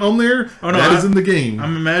big front on there. Oh, no, that is in the game.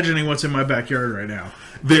 I'm imagining what's in my backyard right now.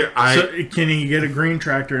 So can you get a green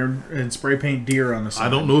tractor and spray paint deer on the side? I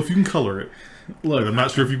don't know if you can color it. Look, I'm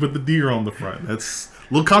not sure if you put the deer on the front. That's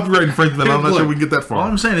a little copyright infringement. I'm not sure we can get that far. All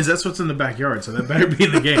I'm saying is that's what's in the backyard, so that better be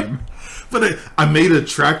in the game. But I made a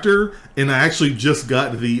tractor, and I actually just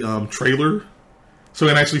got the trailer, so I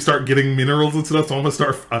can actually start getting minerals and stuff. So I'm going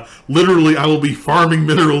to start, literally, I will be farming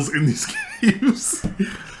minerals in these games.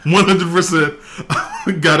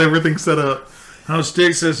 100%. Got everything set up. How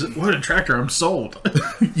Stig says, what a tractor, I'm sold.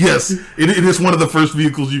 Yes, it is one of the first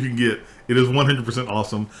vehicles you can get. It is 100%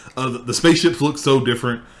 awesome. The spaceships look so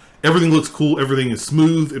different. Everything looks cool. Everything is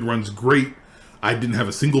smooth. It runs great. I didn't have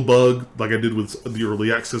a single bug like I did with the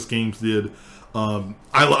early access games did.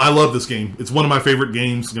 I love this game. It's one of my favorite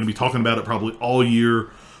games. I'm going to be talking about it probably all year.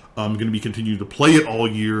 I'm going to be continuing to play it all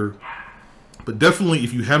year. But definitely,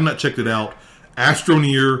 if you have not checked it out,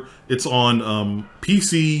 Astroneer, it's on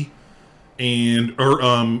PC, and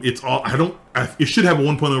it's all. It should have a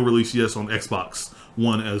 1.0 release, yes, on Xbox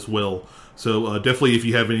One as well. So definitely, if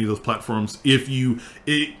you have any of those platforms, it's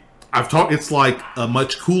like a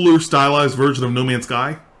much cooler, stylized version of No Man's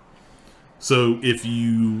Sky. So if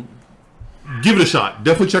you give it a shot,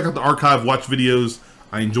 definitely check out the archive, watch videos.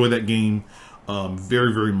 I enjoy that game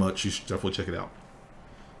very, very much. You should definitely check it out.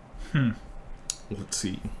 Let's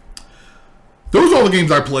see. Those are all the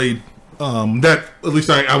games I played that at least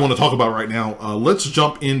I want to talk about right now. Let's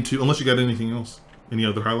jump into, unless you got anything else, any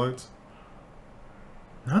other highlights?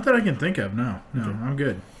 Not that I can think of, no. Okay. I'm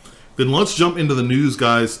good. Then let's jump into the news,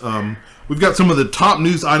 guys. We've got some of the top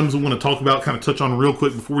news items we want to talk about, kind of touch on real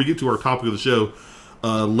quick before we get to our topic of the show.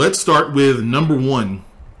 Let's start with number one.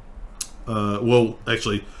 Well,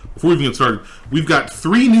 actually, before we even get started, we've got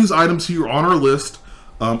 3 news items here on our list.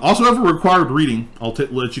 Also have a required reading. I'll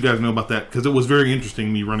let you guys know about that because it was very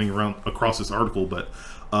interesting me running around across this article. But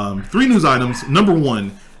 3 news items. Number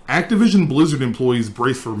 1, Activision Blizzard employees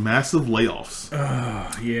brace for massive layoffs.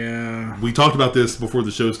 Yeah. We talked about this before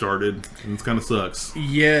the show started, and it kind of sucks.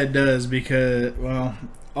 Yeah, it does because, well,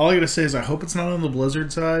 all I gotta say is I hope it's not on the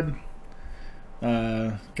Blizzard side.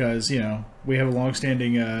 Because, we have a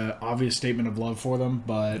long-standing obvious statement of love for them.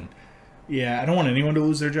 But, yeah, I don't want anyone to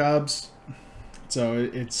lose their jobs. So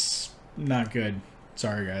it's not good.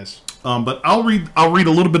 Sorry, guys. But I'll read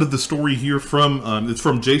a little bit of the story here from it's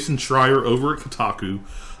from Jason Schreier over at Kotaku.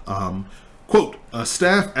 Quote,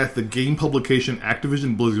 staff at the game publication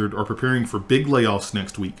Activision Blizzard are preparing for big layoffs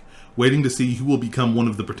next week, waiting to see who will become one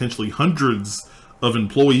of the potentially hundreds of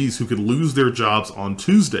employees who could lose their jobs on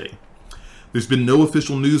Tuesday. There's been no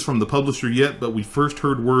official news from the publisher yet, but we first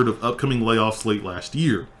heard word of upcoming layoffs late last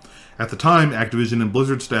year. At the time, Activision and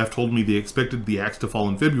Blizzard staff told me they expected the axe to fall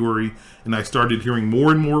in February, and I started hearing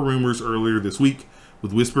more and more rumors earlier this week,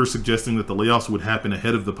 with whispers suggesting that the layoffs would happen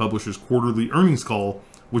ahead of the publisher's quarterly earnings call,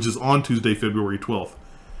 which is on Tuesday, February 12th.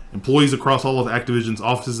 Employees across all of Activision's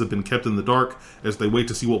offices have been kept in the dark as they wait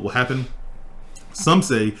to see what will happen. Some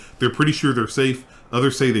say they're pretty sure they're safe,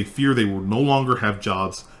 others say they fear they will no longer have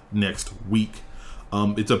jobs next week.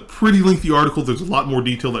 It's a pretty lengthy article. There's a lot more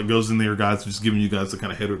detail that goes in there, guys. Just giving you guys the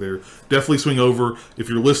kind of header there. Definitely swing over. If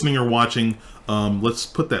you're listening or watching, let's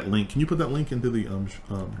put that link. Can you put that link into the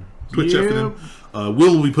Twitch chat for them?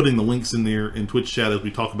 We'll be putting the links in there in Twitch chat as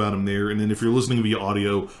we talk about them there. And then if you're listening via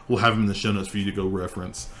audio, we'll have them in the show notes for you to go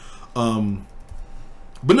reference.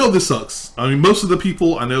 But no, this sucks. I mean, most of the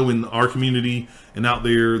people I know in our community and out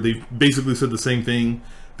there, they've basically said the same thing.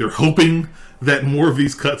 They're hoping that more of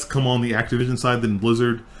these cuts come on the Activision side than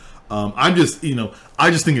Blizzard. I just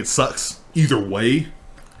think it sucks either way.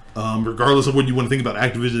 Regardless of what you want to think about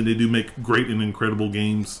Activision, they do make great and incredible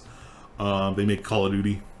games. They make Call of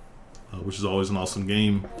Duty, which is always an awesome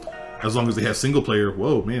game. As long as they have single player.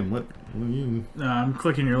 Whoa, man, what you... I'm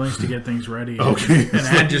clicking your links to get things ready. Okay. An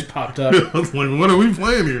ad just popped up. I was like, what are we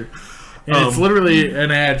playing here? And it's literally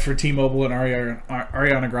an ad for T-Mobile and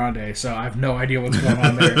Ariana Grande, so I have no idea what's going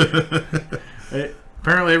on there.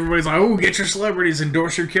 Apparently everybody's like, oh, get your celebrities,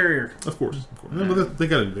 endorse your carrier. Of course. Yeah, but they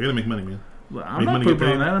gotta make money, man. I'm not pooping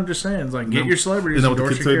on that. I'm just saying, it's like, get your celebrities,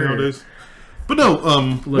 endorse your carrier. Nowadays? But no,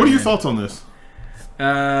 what are your thoughts on this?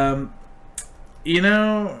 Gonna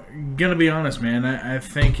be honest, man, I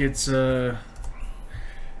think it's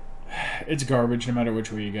garbage no matter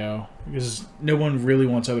which way you go, because no one really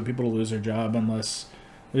wants other people to lose their job unless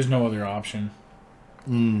there's no other option.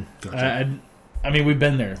 Gotcha. I mean, we've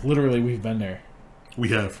been there. Literally, we've been there. We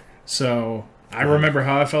have. So I remember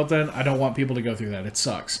how I felt then. I don't want people to go through that. It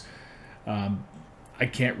sucks. I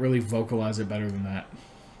can't really vocalize it better than that.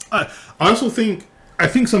 I also think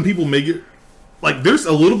some people may get like there's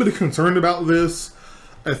a little bit of concern about this.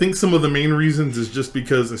 I think some of the main reasons is just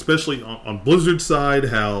because, especially on Blizzard's side,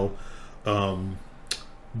 how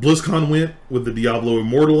BlizzCon went with the Diablo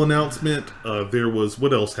Immortal announcement. There was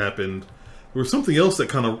what else happened? There was something else that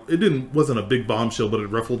kind of wasn't a big bombshell, but it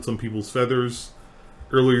ruffled some people's feathers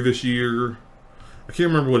earlier this year. I can't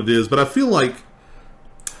remember what it is, but I feel like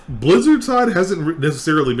Blizzard's side hasn't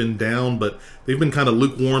necessarily been down, but they've been kind of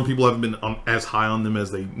lukewarm. People haven't been as high on them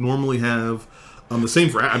as they normally have. The same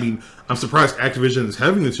for, I'm surprised Activision is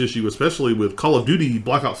having this issue, especially with Call of Duty.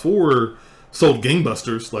 Black Ops 4 sold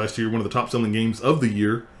gangbusters last year, one of the top selling games of the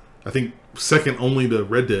year. I think second only to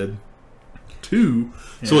Red Dead 2.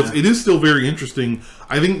 Yeah. So it is still very interesting.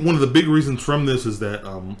 I think one of the big reasons from this is that,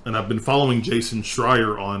 and I've been following Jason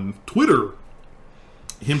Schreier on Twitter,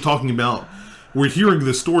 him talking about, we're hearing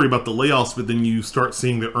this story about the layoffs, but then you start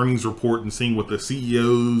seeing the earnings report and seeing what the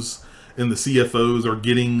CEOs and the CFOs are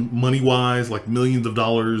getting money-wise, like millions of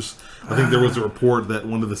dollars. I think there was a report that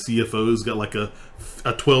one of the CFOs got like a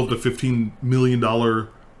 $12 to $15 million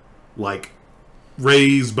like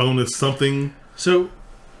raise, bonus, something. So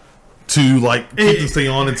to like keep this thing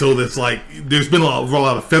on until this like there's been a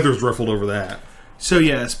lot of feathers ruffled over that. So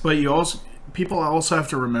yes, but people also have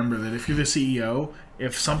to remember that if you're the CEO,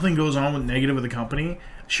 if something goes on with negative with the company,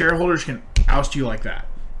 shareholders can oust you like that.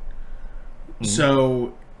 Mm-hmm.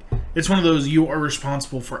 So it's one of those, you are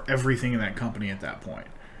responsible for everything in that company at that point.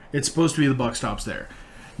 It's supposed to be the buck stops there.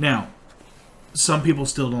 Now, some people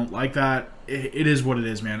still don't like that. It is what it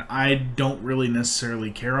is, man. I don't really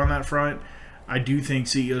necessarily care on that front. I do think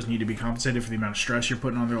CEOs need to be compensated for the amount of stress you're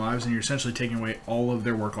putting on their lives, and you're essentially taking away all of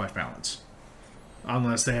their work-life balance.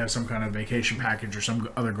 Unless they have some kind of vacation package or some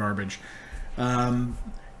other garbage. Now,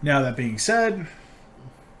 that being said,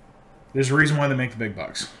 there's a reason why they make the big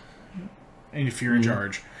bucks. And if you're in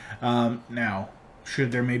charge. Now,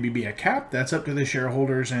 should there maybe be a cap? That's up to the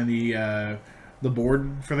shareholders and the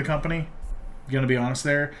board for the company. Going to be honest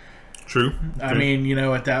there. True. I mean,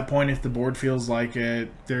 at that point, if the board feels like their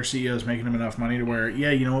CEO is making them enough money to where,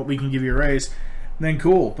 yeah, you know what, we can give you a raise, then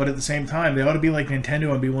cool. But at the same time, they ought to be like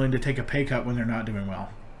Nintendo and be willing to take a pay cut when they're not doing well.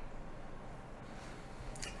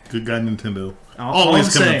 Good guy, Nintendo.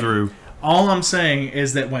 Always coming through. All I'm saying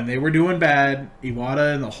is that when they were doing bad,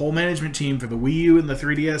 Iwata and the whole management team for the Wii U and the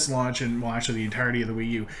 3DS launch, and well, actually the entirety of the Wii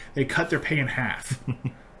U, they cut their pay in half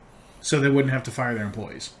so they wouldn't have to fire their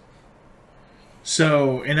employees.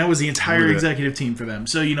 So, and that was the entire executive team for them.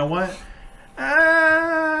 So, you know what?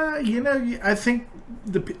 I think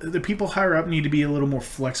the people higher up need to be a little more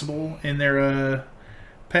flexible in their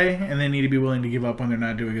pay, and they need to be willing to give up when they're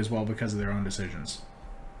not doing as well because of their own decisions.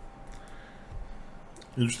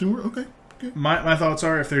 Interesting word. Okay. My thoughts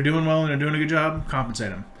are, if they're doing well and they're doing a good job, compensate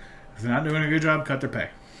them. If they're not doing a good job, cut their pay.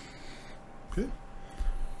 Okay.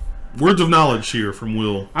 Words of knowledge here from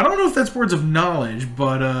Will. I don't know if that's words of knowledge,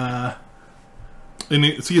 but And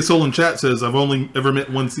CSOL in chat says, I've only ever met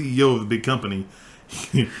one CEO of a big company.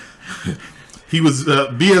 He was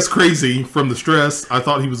BS crazy from the stress. I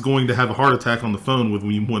thought he was going to have a heart attack on the phone with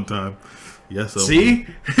me one time. Yes. See?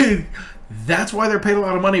 That's why they're paid a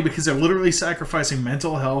lot of money, because they're literally sacrificing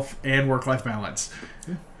mental health and work-life balance.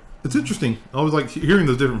 Yeah. It's interesting. I always like hearing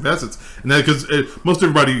those different facets. And that because most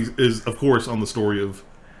everybody is, of course, on the story of,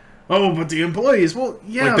 oh, but the employees, well,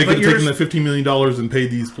 yeah. Like they could have taken that $15 million and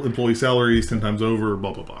paid these employee salaries 10 times over,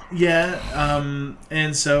 blah, blah, blah. Yeah,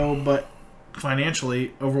 and so, but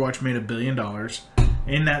financially, Overwatch made $1 billion.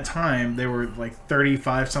 In that time, they were like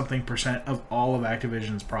 35-something% of all of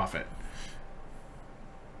Activision's profit.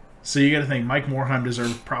 So you got to think, Mike Morhaime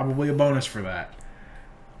deserved probably a bonus for that.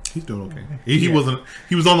 He's doing okay. He wasn't.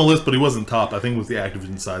 He was on the list, but he wasn't top. I think it was the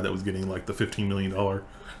Activision side that was getting like the $15 million.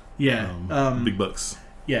 Big bucks.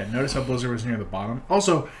 Yeah. Notice how Blizzard was near the bottom.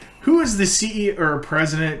 Also, who is the CEO or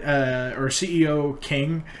president or CEO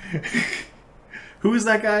king? Who is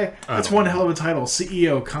that guy? That's one hell of a title.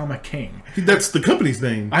 CEO, King. That's the company's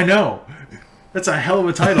name. I know. That's a hell of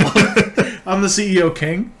a title. I'm the CEO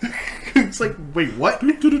king. It's like, wait, what?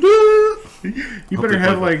 You better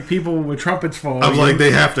have like people with trumpets following. I was like,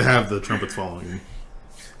 they have to have the trumpets following.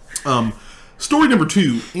 Story number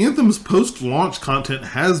 2. Anthem's post-launch content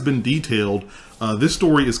has been detailed. This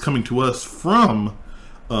story is coming to us from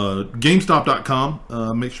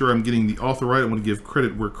GameStop.com. Make sure I'm getting the author right. I want to give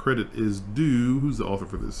credit where credit is due. Who's the author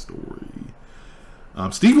for this story?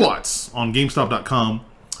 Steve Watts on GameStop.com.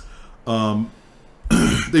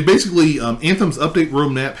 They basically, Anthem's update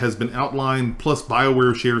roadmap has been outlined, plus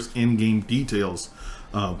BioWare shares in-game details.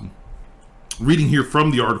 Reading here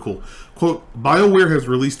from the article, quote, BioWare has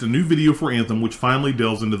released a new video for Anthem which finally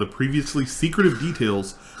delves into the previously secretive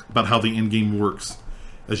details about how the endgame works.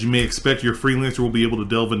 As you may expect, your freelancer will be able to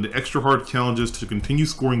delve into extra hard challenges to continue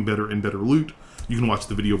scoring better and better loot. You can watch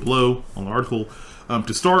the video below on the article.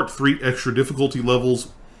 To start, 3 extra difficulty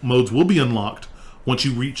modes will be unlocked once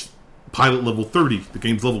you reach pilot level 30, the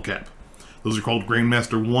game's level cap. Those are called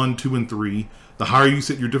Grandmaster 1, 2, and 3. The higher you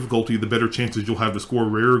set your difficulty, the better chances you'll have to score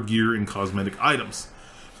rarer gear and cosmetic items.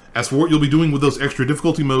 As for what you'll be doing with those extra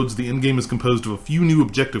difficulty modes, the endgame is composed of a few new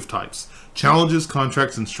objective types: challenges,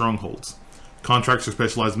 contracts, and strongholds. Contracts are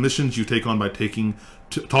specialized missions you take on by talking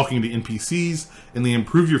to NPCs, and they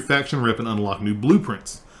improve your faction rep and unlock new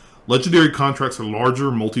blueprints. Legendary contracts are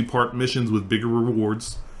larger, multi-part missions with bigger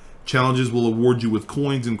rewards. Challenges will award you with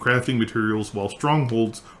coins and crafting materials, while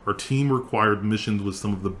strongholds are team-required missions with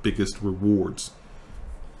some of the biggest rewards.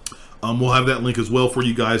 We'll have that link as well for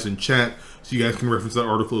you guys in chat, so you guys can reference that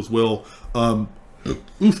article as well.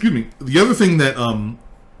 Excuse me. The other thing that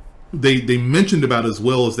they mentioned about as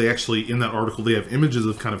well is they actually, in that article, they have images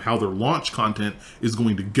of kind of how their launch content is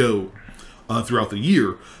going to go throughout the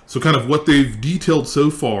year. So kind of what they've detailed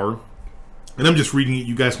so far, and I'm just reading it.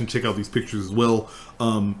 You guys can check out these pictures as well.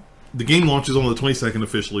 The game launches on the 22nd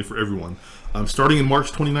officially for everyone. Starting in March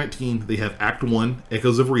 2019, they have Act 1,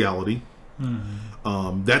 Echoes of Reality.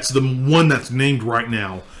 That's the one that's named right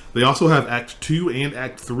now. They also have Act 2 and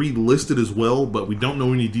Act 3 listed as well, but we don't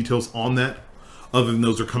know any details on that, other than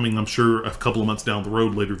those are coming, I'm sure, a couple of months down the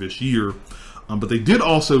road later this year. But they did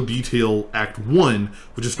also detail Act 1,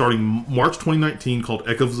 which is starting March 2019, called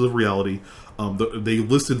Echoes of Reality. They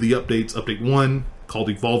listed the updates: Update 1, called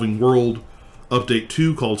Evolving World; Update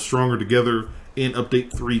 2, called Stronger Together; and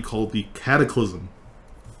Update 3, called The Cataclysm.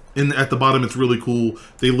 And at the bottom, it's really cool.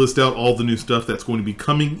 They list out all the new stuff that's going to be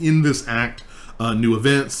coming in this act. New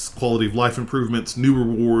events, quality of life improvements, new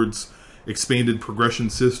rewards, expanded progression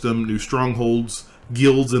system, new strongholds,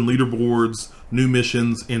 guilds and leaderboards, new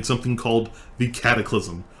missions, and something called The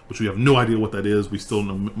Cataclysm, which we have no idea what that is. We still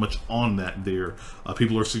don't know much on that there.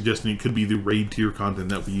 People are suggesting it could be the raid tier content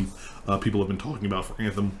that people have been talking about for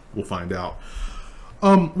Anthem. We'll find out.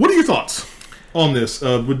 What are your thoughts on this?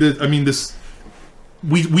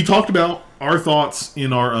 We talked about our thoughts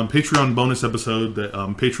in our Patreon bonus episode that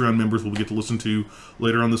Patreon members will get to listen to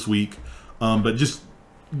later on this week. But just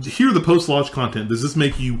hear the post-launch content. Does this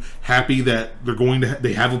make you happy that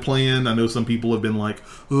they have a plan? I know some people have been like,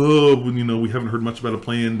 oh, we haven't heard much about a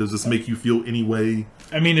plan. Does this make you feel any way?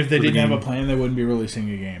 I mean, if they didn't have a plan, they wouldn't be releasing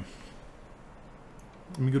a game.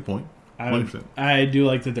 Good point. I do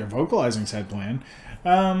like that they're vocalizing said plan.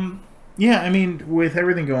 Yeah, I mean, with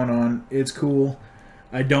everything going on, it's cool.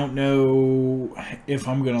 I don't know if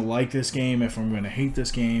I'm going to like this game, if I'm going to hate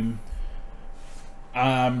this game.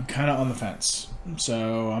 I'm kind of on the fence.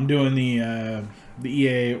 So I'm doing the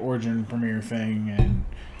EA Origin Premiere thing, and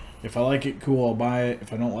if I like it, cool, I'll buy it.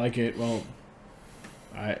 If I don't like it, well,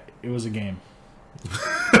 it was a game.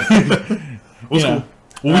 Cool.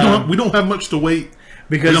 Well, we don't have much to wait.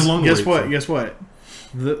 Because guess what?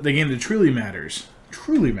 The game that truly matters,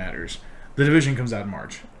 The Division comes out in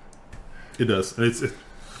March. It does. It's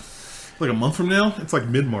like a month from now. It's like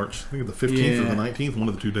mid-March. I think it's the 15th or the 19th, one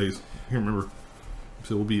of the 2 days. I can't remember.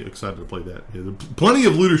 So we'll be excited to play that. Yeah, there's plenty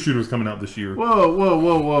of looter shooters coming out this year.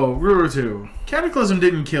 Whoa. Rurotu. Cataclysm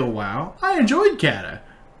didn't kill WoW. I enjoyed Cata.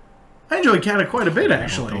 I enjoyed Cata quite a bit,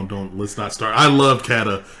 actually. Don't. Let's not start. I loved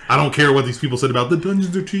Cata. I don't care what these people said about the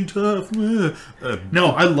dungeons are too tough. No,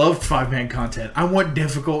 I loved 5-man content. I want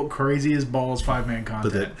difficult, crazy as balls 5-man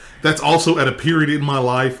content. That's also at a period in my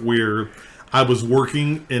life where I was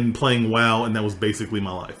working and playing WoW, and that was basically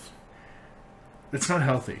my life. It's not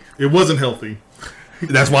healthy. It wasn't healthy.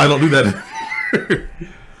 That's why I don't do that.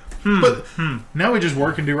 Now we just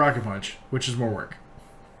work and do Rocket Punch, which is more work.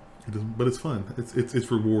 But it's fun.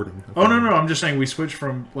 It's rewarding. Oh, no. I'm just saying we switched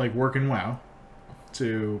from like work and WoW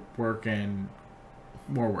to work and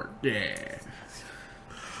more work. Yeah.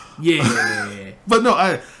 But no,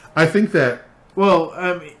 I think that. Well,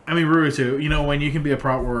 I mean, Rurotu, when you can be a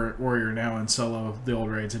prot warrior now and solo the old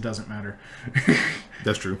raids, it doesn't matter.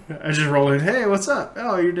 That's true. I just roll in, hey, what's up?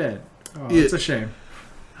 Oh, you're dead. Oh, it's a shame.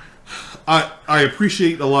 I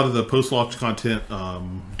appreciate a lot of the post-launch content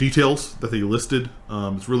details that they listed.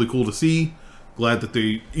 It's really cool to see. Glad that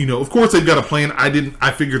they, of course they've got a plan.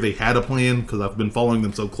 I figured they had a plan because I've been following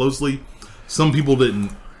them so closely. Some people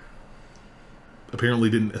apparently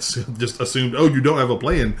didn't just assumed, oh, you don't have a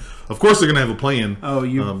plan. Of course they're going to have a plan. Oh,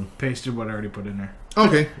 you pasted what I already put in there.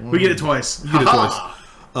 Okay. We get it twice.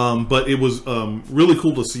 But it was really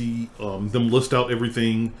cool to see them list out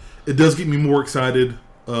everything. It does get me more excited.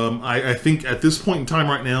 I think at this point in time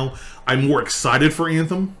right now, I'm more excited for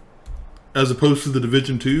Anthem as opposed to the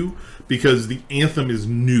Division 2 because the Anthem is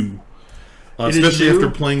new. Especially after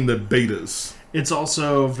playing the betas. It's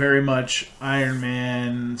also very much Iron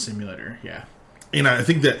Man simulator, yeah. And I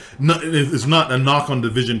think that it's not a knock on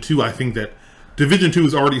Division 2. I think that Division 2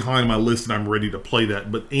 is already high on my list and I'm ready to play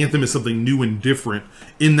that. But Anthem is something new and different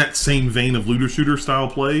in that same vein of looter-shooter style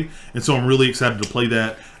play. And so I'm really excited to play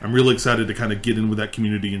that. I'm really excited to kind of get in with that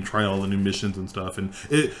community and try all the new missions and stuff. And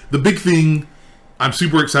the big thing I'm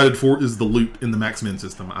super excited for is the loot in the Max Men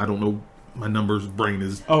system. I don't know. My numbers brain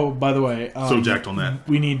is by the way, so jacked on that.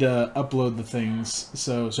 We need to upload the things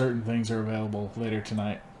so certain things are available later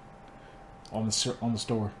tonight on the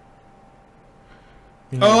store.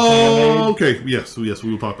 You know okay. Yes, we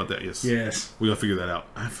will talk about that. Yes. We gotta figure that out.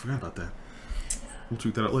 I forgot about that. We'll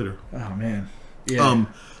tweet that out later. Oh man. Yeah.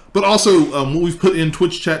 But also, what we've put in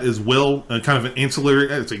Twitch chat as well, kind of an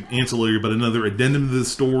ancillary. I'd say ancillary, but another addendum to the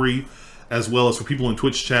story. As well as for people in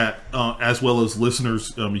Twitch chat, as well as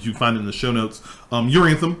listeners, you can find it in the show notes. Your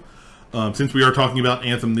Anthem, since we are talking about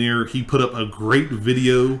Anthem there, he put up a great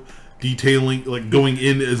video detailing, like going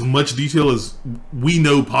in as much detail as we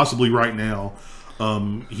know possibly right now.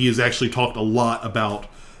 He has actually talked a lot about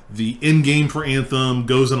the end game for Anthem,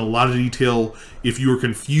 goes in a lot of detail. If you are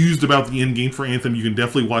confused about the end game for Anthem, you can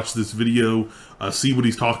definitely watch this video, see what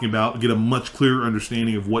he's talking about, get a much clearer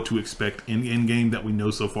understanding of what to expect in end game that we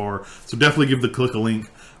know so far. So definitely give the click a link,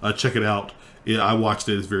 check it out. Yeah, I watched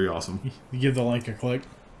it; it's very awesome. You give the link a click.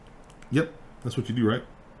 Yep, that's what you do, right?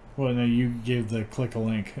 Well, no, you give the click a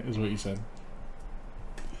link, is what you said.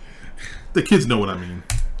 The kids know what I mean.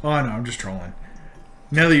 Oh, I know. I'm just trolling.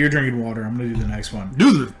 Now that you're drinking water, I'm going to do the next one.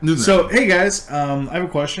 Do that. So, hey guys, I have a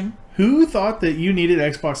question. Who thought that you needed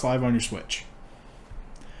Xbox Live on your Switch?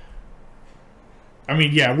 I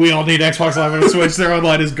mean, yeah, we all need Xbox Live on the Switch. Their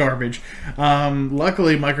online is garbage.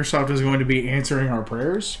 Luckily, Microsoft is going to be answering our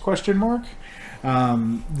prayers, question mark.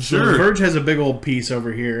 So Sure. The Verge has a big old piece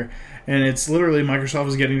over here, and it's literally Microsoft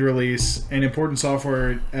is getting to release an important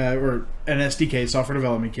software, or an SDK, software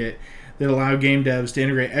development kit, that allow game devs to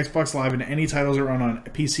integrate Xbox Live into any titles that run on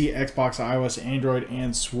PC, Xbox, iOS, Android,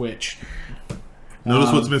 and Switch.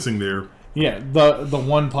 Notice what's missing there. Yeah, the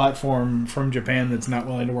one platform from Japan that's not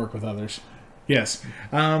willing to work with others. Yes.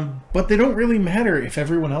 But they don't really matter if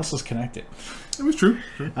everyone else is connected. It was true.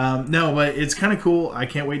 No, but it's kind of cool. I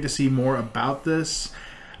can't wait to see more about this.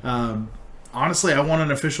 Honestly, I want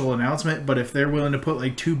an official announcement, but if they're willing to put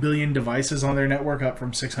like 2 billion devices on their network up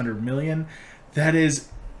from 600 million, that is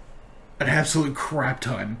an absolute crap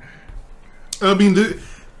ton. I mean,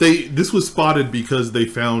 this was spotted because they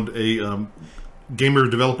found a Gamer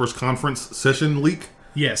Developers Conference session leak.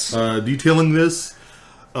 Yes. Detailing this.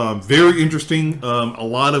 Very interesting. A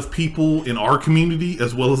lot of people in our community,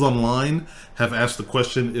 as well as online, have asked the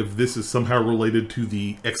question if this is somehow related to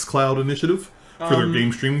the xCloud initiative for their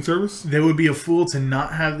game streaming service. They would be a fool to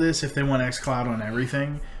not have this if they want xCloud on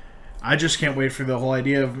everything. I just can't wait for the whole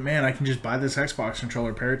idea of, man, I can just buy this Xbox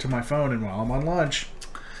controller, pair it to my phone, and while I'm on lunch,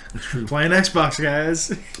 playing Xbox, guys.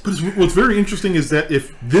 But what's very interesting is that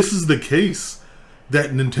if this is the case, that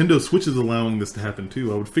Nintendo Switch is allowing this to happen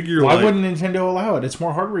too. I would figure. Why wouldn't Nintendo allow it? It's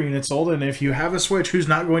more hardware units sold, and if you have a Switch, who's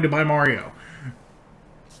not going to buy Mario?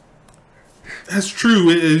 That's true.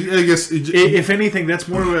 I guess if anything, that's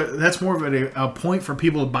more of a point for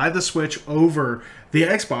people to buy the Switch over the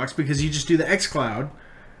Xbox, because you just do the xCloud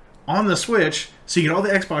on the Switch, so you get all the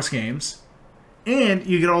Xbox games, and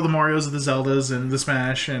you get all the Marios and the Zeldas and the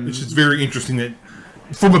Smash. And it's just very interesting that,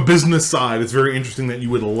 from a business side, it's very interesting that you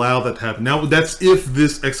would allow that to happen. Now, that's if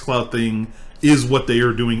this xCloud thing is what they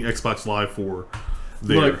are doing Xbox Live for.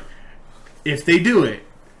 Look, if they do it,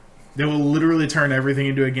 they will literally turn everything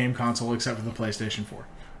into a game console except for the PlayStation 4.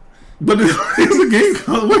 But it's a game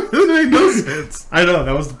console. That made no sense. I know,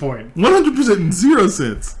 that was the point. 100% 0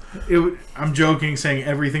 cents. I'm joking, saying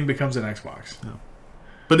everything becomes an Xbox. No.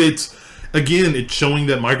 But it's showing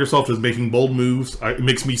that Microsoft is making bold moves. It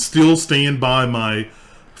makes me still stand by my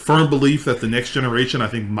firm belief that the next generation, I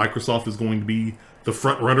think Microsoft is going to be the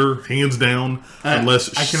front runner, hands down, unless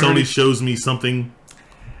Sony shows me something.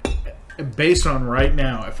 Based on right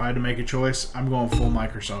now, if I had to make a choice, I'm going full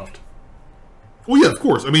Microsoft. Well, yeah, of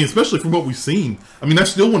course. I mean, especially from what we've seen. I mean, I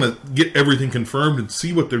still want to get everything confirmed and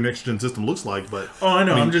see what their next-gen system looks like. But I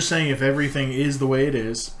know. I'm just saying, if everything is the way it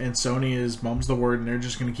is, and Sony is mum's the word, and they're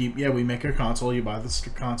just going to keep, we make a console, you buy the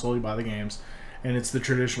console, you buy the games, and it's the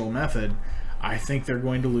traditional method, I think they're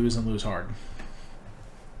going to lose and lose hard.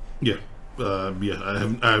 Yeah.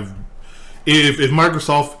 If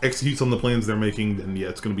Microsoft executes on the plans they're making, then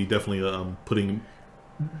it's going to be definitely putting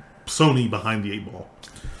Sony behind the 8 ball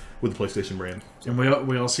with the PlayStation brand. And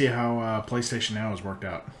we all see how PlayStation Now has worked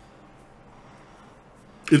out.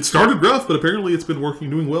 It started rough, but apparently it's been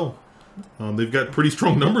doing well. They've got pretty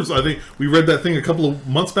strong numbers. I think we read that thing a couple of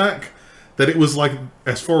months back that it was like,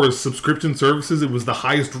 as far as subscription services, it was the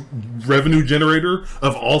highest revenue generator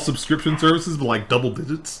of all subscription services, but like double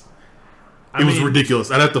digits. It was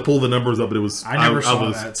ridiculous. I'd have to pull the numbers up, but it was... I never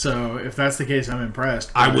saw that, so if that's the case, I'm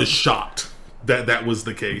impressed. I was shocked that was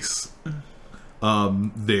the case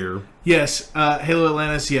there. Yes, Halo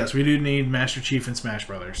Atlantis, yes, we do need Master Chief and Smash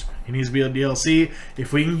Brothers. He needs to be a DLC.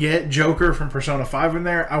 If we can get Joker from Persona 5 in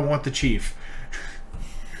there, I want the Chief.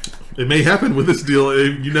 It may happen with this deal.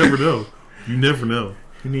 You never know. You never know.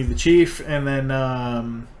 You need the Chief, and then I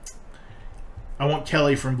want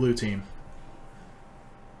Kelly from Blue Team.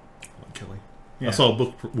 Kelly. Yeah. I saw a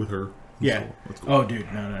book with her. Yeah. That's cool. Oh,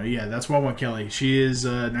 dude, no. Yeah, that's why I want Kelly. She is,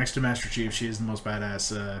 next to Master Chief, she is the most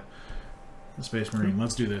badass Space Marine.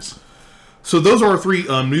 Let's do this. So those are our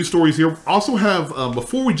 3 news stories here. Also have,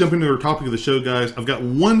 before we jump into our topic of the show, guys, I've got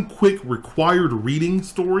one quick required reading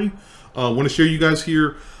story I want to share you guys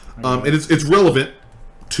here. And it's relevant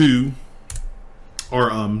to our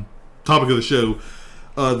topic of the show.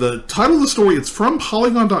 The title of the story, it's from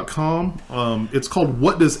Polygon.com. It's called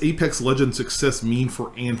 "What Does Apex Legends Success Mean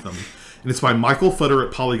for Anthem?" And it's by Michael Fetter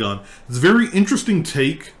at Polygon. It's a very interesting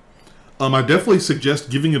take. I definitely suggest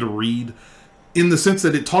giving it a read in the sense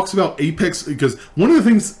that it talks about Apex, because one of the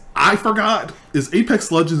things I forgot is Apex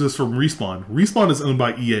Legends is from Respawn. Respawn is owned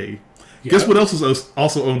by EA. Yep. Guess what else is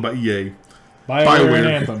also owned by EA?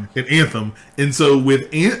 BioWare and Anthem. And so with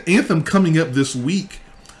Anthem coming up this week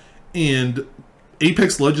and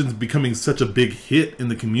Apex Legends becoming such a big hit in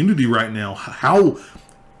the community right now,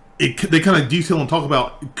 they kind of detail and talk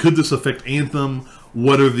about, could this affect Anthem?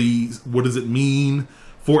 What does it mean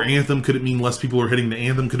for Anthem? Could it mean less people are heading to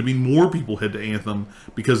Anthem? Could it mean more people head to Anthem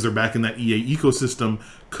because they're back in that EA ecosystem?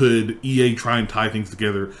 Could EA try and tie things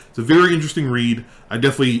together? It's a very interesting read. I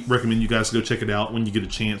definitely recommend you guys go check it out when you get a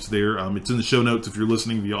chance there. It's in the show notes if you're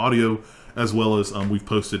listening via audio, as well as we've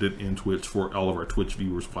posted it in Twitch for all of our Twitch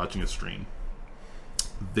viewers watching a stream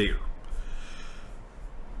there.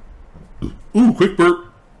 Ooh, quick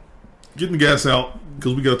burp. Getting the gas out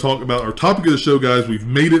because we got to talk about our topic of the show, guys. We've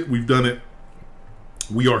made it. We've done it.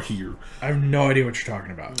 We are here. I have no idea what you're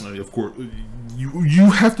talking about. Of course,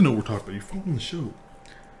 you have to know what we're talking about. You're following the show.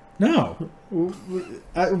 No,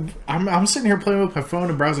 I'm sitting here playing with my phone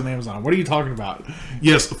and browsing Amazon. What are you talking about?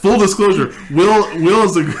 Yes, full disclosure. Will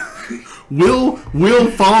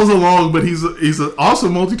follows along, but he's an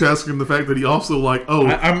awesome multitasker in the fact that he also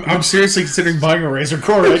I'm seriously considering buying a Razer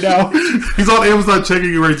Core right now. He's on Amazon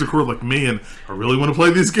checking a Razer Core like, man, I really want to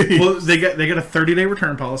play this game. Well, they got a 30-day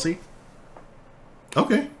return policy.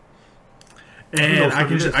 Okay. And I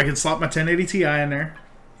can slot my 1080 Ti in there,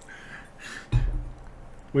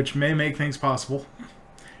 which may make things possible.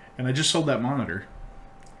 And I just sold that monitor.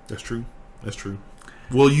 That's true.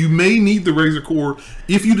 Well, you may need the Razer Core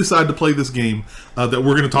if you decide to play this game that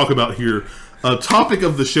we're going to talk about here. Topic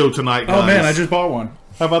of the show tonight, guys. Oh man, I just bought one.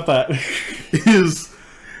 How about that?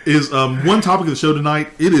 is one topic of the show tonight.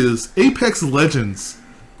 It is Apex Legends.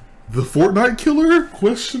 The Fortnite killer?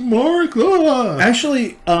 Question mark. Ah.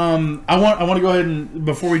 Actually, I want to go ahead and,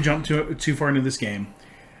 before we jump too far into this game,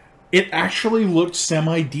 it actually looked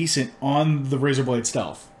semi-decent on the Razer Blade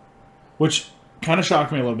Stealth, which kind of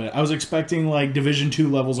shocked me a little bit. I was expecting like Division 2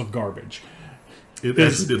 levels of garbage. It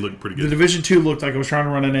actually did look pretty good. The Division 2 looked like I was trying to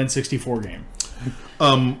run an N64 game.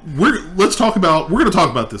 We're going to talk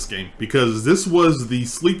about this game because this was the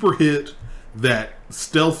sleeper hit that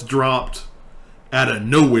Stealth dropped out of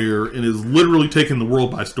nowhere and is literally taking the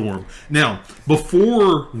world by storm. Now,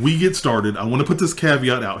 before we get started, I want to put this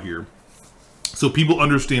caveat out here so people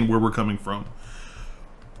understand where we're coming from.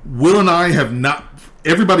 Will and I have not...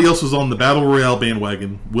 Everybody else was on the Battle Royale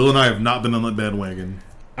bandwagon. Will and I have not been on that bandwagon.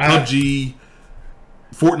 PUBG,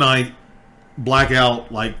 Fortnite,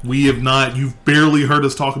 Blackout, we have not... You've barely heard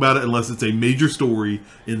us talk about it unless it's a major story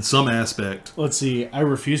in some aspect. Let's see. I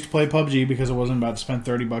refused to play PUBG because I wasn't about to spend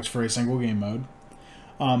 $30 for a single game mode.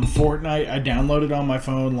 Fortnite, I downloaded on my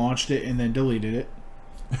phone, launched it, and then deleted it.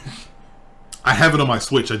 I have it on my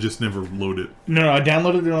Switch. I just never loaded it. No, I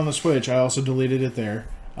downloaded it on the Switch. I also deleted it there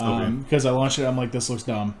Okay. because I launched it. I'm like, this looks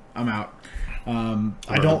dumb. I'm out.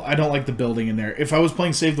 I don't like the building in there. If I was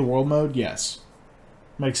playing Save the World mode, yes,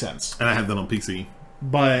 makes sense. And I have that on PC.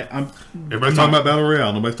 But everybody's talking about Battle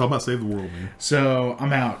Royale. Nobody's talking about Save the World, man. So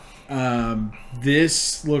I'm out.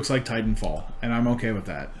 This looks like Titanfall, and I'm okay with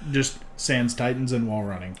that. Just sans Titans and wall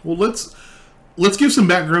running. Well, let's let's give some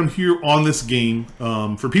background here on this game.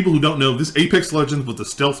 For people who don't know, this Apex Legends was a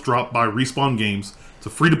stealth drop by Respawn Games. It's a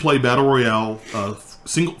free-to-play battle royale,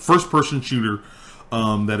 single first-person shooter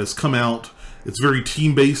that has come out. It's very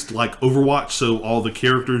team-based, like Overwatch. So all the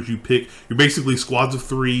characters you pick, you're basically squads of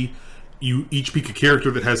 3. You each pick a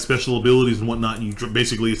character that has special abilities and whatnot. And you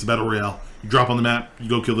basically, it's a battle royale. You drop on the map, you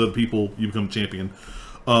go kill the other people, you become champion.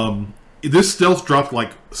 This stealth dropped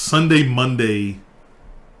like Sunday, Monday,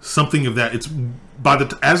 something of that. It's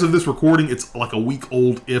as of this recording, it's like a week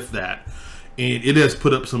old, if that, and it has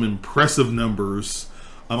put up some impressive numbers.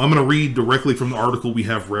 I'm going to read directly from the article we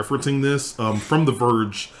have referencing this from The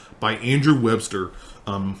Verge by Andrew Webster.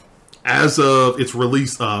 As of its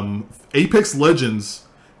release, Apex Legends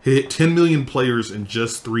hit 10 million players in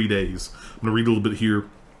just 3 days. I'm going to read a little bit here.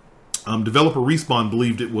 Developer Respawn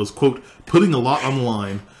believed it was, quote, putting a lot on the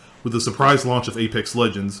line with the surprise launch of Apex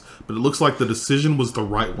Legends, but it looks like the decision was the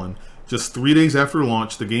right one. Just 3 days after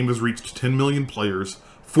launch, the game has reached 10 million players.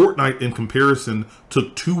 Fortnite, in comparison,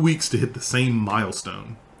 took 2 weeks to hit the same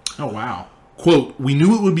milestone. Oh, wow. Quote, we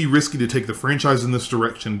knew it would be risky to take the franchise in this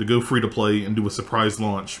direction, to go free-to-play and do a surprise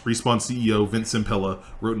launch, Respawn CEO Vince Impella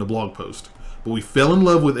wrote in a blog post. But we fell in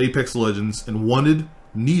love with Apex Legends and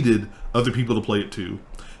needed other people to play it too.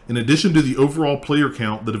 In addition to the overall player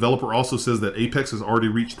count, the developer also says that Apex has already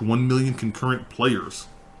reached 1 million concurrent players.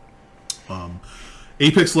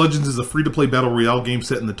 Apex Legends is a free-to-play battle royale game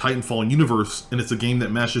set in the Titanfall universe, and it's a game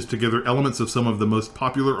that mashes together elements of some of the most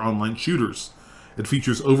popular online shooters. It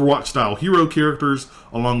features Overwatch-style hero characters,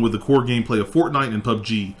 along with the core gameplay of Fortnite and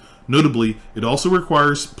PUBG. Notably, it also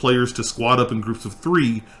requires players to squad up in groups of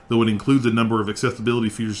 3, though it includes a number of accessibility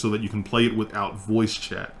features so that you can play it without voice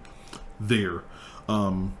chat. There.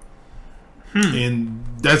 And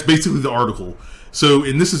that's basically the article. So,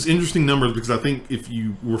 and this is interesting numbers because I think if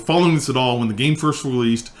you were following this at all, when the game first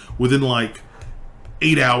released, within like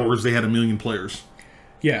 8 hours, they had 1 million players.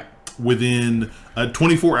 Yeah. Within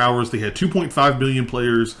 24 hours, they had 2.5 million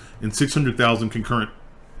players and 600,000 concurrent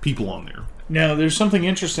people on there. Now, there's something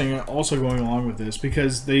interesting also going along with this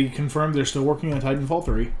because they confirmed they're still working on Titanfall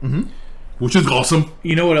 3. Mm-hmm. Which is awesome.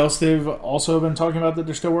 You know what else they've also been talking about that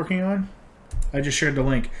they're still working on? I just shared the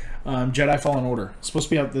link. Jedi Fallen Order. It's supposed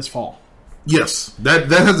to be out this fall. Yes, that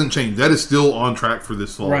hasn't changed. That is still on track for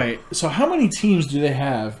this fall. Right. So how many teams do they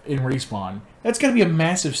have in Respawn? That's got to be a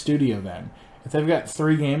massive studio then. If they've got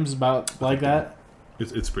 3 games about like that.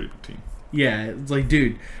 It's a pretty big team. Yeah, it's like,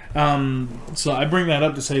 dude. So I bring that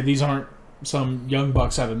up to say these aren't some young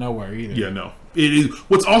bucks out of nowhere either. Yeah, no. It is.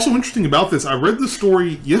 What's also interesting about this, I read the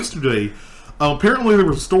story yesterday. Apparently there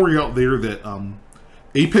was a story out there that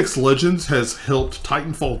Apex Legends has helped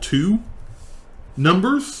Titanfall 2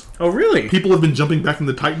 numbers. Oh, really? People have been jumping back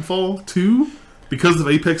into Titanfall 2 because of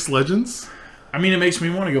Apex Legends. I mean, it makes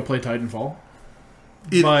me want to go play Titanfall.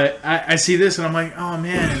 But I see this and I'm like, oh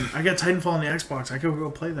man, I got Titanfall on the Xbox. I could go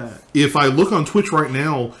play that. If I look on Twitch right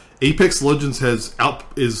now, Apex Legends is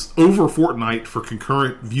over Fortnite for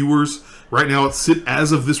concurrent viewers. Right now,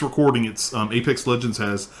 as of this recording, Apex Legends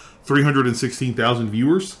has 316,000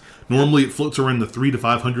 viewers. Normally, it floats around the 300,000 to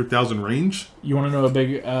 500,000 range. You want to know a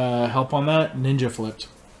big help on that? Ninja flipped.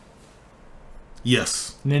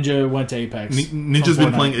 Yes. Ninja went to Apex. Ninja's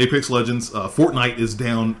been playing Apex Legends. Fortnite is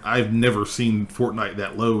down. I've never seen Fortnite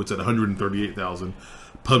that low. It's at 138,000.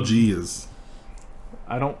 PUBG is...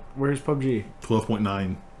 Where's PUBG?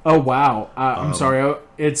 12.9. Oh, wow. I'm sorry.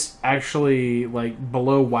 It's actually like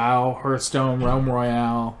below WoW, Hearthstone, Realm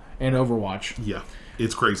Royale, and Overwatch. Yeah.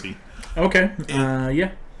 It's crazy. Okay.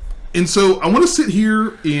 Yeah. And so I want to sit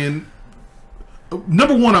here and...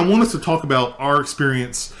 Number one, I want us to talk about our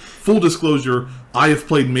experience. Full disclosure, I have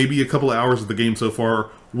played maybe a couple of hours of the game so far.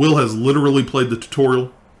 Will has literally played the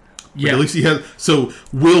tutorial. Yeah. At least he has. So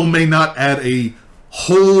Will may not add a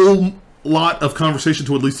whole lot of conversation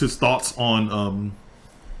to at least his thoughts on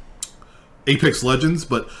Apex Legends.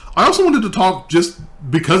 But I also wanted to talk, just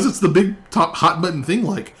because it's the big top hot button thing,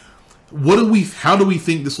 like, how do we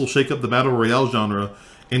think this will shake up the Battle Royale genre?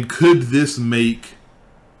 And could this make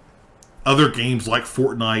other games like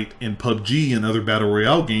Fortnite and PUBG and other Battle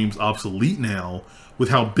Royale games obsolete now with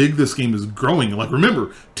how big this game is growing? Like,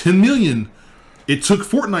 remember, 10 million, it took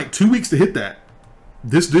Fortnite 2 weeks to hit that.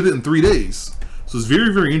 This did it in 3 days. So it's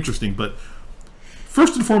very, very interesting. But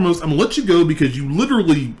first and foremost, I'm going to let you go because you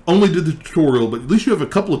literally only did the tutorial, but at least you have a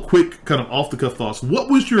couple of quick kind of off-the-cuff thoughts.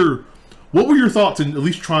 What were your thoughts in at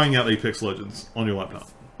least trying out Apex Legends on your laptop?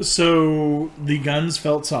 So the guns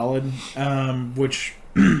felt solid, which...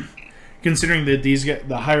 Considering that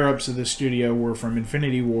the higher-ups of the studio were from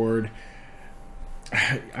Infinity Ward,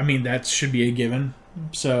 I mean, that should be a given.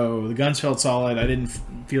 So the guns felt solid. I didn't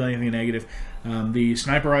feel anything negative. The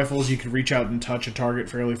sniper rifles, you could reach out and touch a target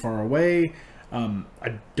fairly far away.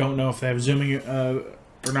 I don't know if they have zooming or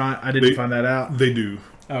not. I didn't find that out. They do.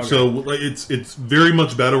 Okay. So it's very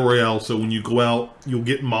much battle royale. So when you go out, you'll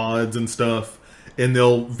get mods and stuff, and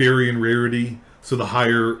they'll vary in rarity. So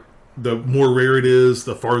the more rare it is,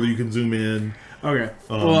 the farther you can zoom in. Okay.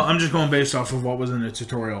 Well, I'm just going based off of what was in the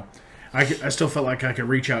tutorial. I still felt like I could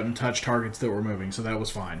reach out and touch targets that were moving, so that was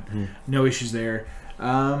fine. Mm. No issues there.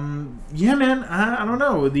 Yeah, man. I don't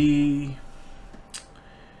know.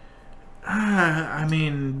 I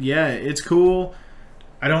mean, yeah, it's cool.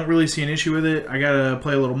 I don't really see an issue with it. I gotta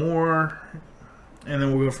play a little more, and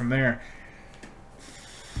then we'll go from there.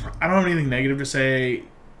 I don't have anything negative to say.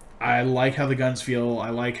 I like how the guns feel.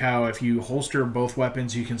 I like how if you holster both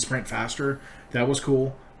weapons, you can sprint faster. That was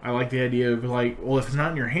cool. I like the idea of like, well, if it's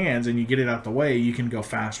not in your hands and you get it out the way, you can go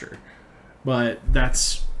faster. But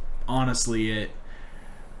that's honestly it.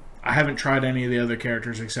 I haven't tried any of the other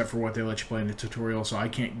characters except for what they let you play in the tutorial, so I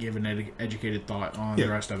can't give an educated thought on the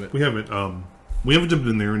rest of it. We haven't jumped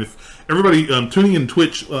in there, and if everybody tuning in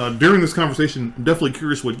Twitch during this conversation, I'm definitely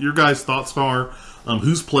curious what your guys' thoughts are.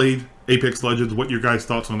 Who's played Apex Legends? What your guys'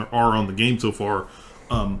 thoughts are on the game so far?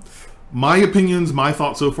 My opinions, my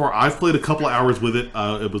thoughts so far. I've played a couple of hours with it.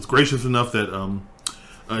 It was gracious enough that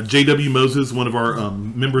JW Moses, one of our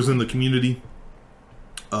members in the community,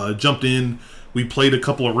 jumped in. We played a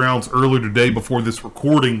couple of rounds earlier today before this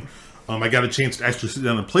recording. I got a chance to actually sit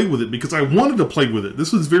down and play with it because I wanted to play with it.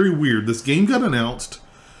 This was very weird. This game got announced.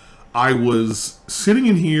 I was sitting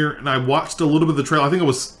in here and I watched a little bit of the trailer. I think I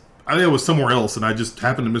was somewhere else and I just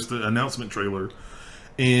happened to miss the announcement trailer.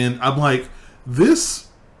 And I'm like, this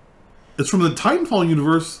is from the Titanfall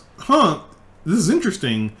universe. Huh, this is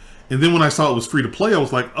interesting. And then when I saw it was free to play, I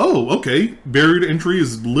was like, oh, okay. Barrier to entry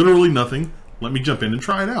is literally nothing. Let me jump in and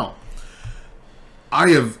try it out. I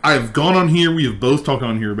have gone on here. We have both talked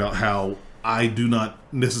on here about how I do not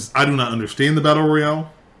understand the battle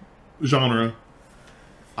royale genre.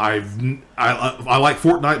 I like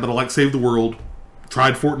Fortnite, but I like Save the World.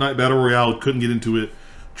 Tried Fortnite battle royale, couldn't get into it.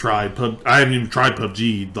 I haven't even tried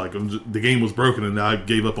PUBG. Like the game was broken, and I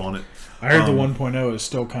gave up on it. I heard the 1.0 is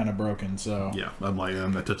still kind of broken. So yeah, I'm like,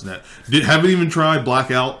 I'm not touching that. Haven't even tried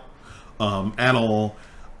Blackout at all.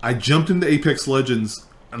 I jumped into Apex Legends.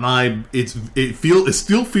 And it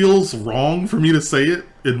still feels wrong for me to say it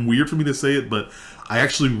and weird for me to say it, but I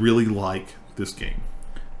actually really like this game.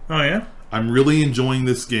 Oh yeah, I'm really enjoying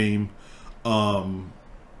this game. The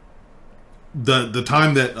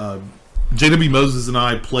time that JW Moses and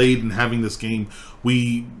I played and having this game,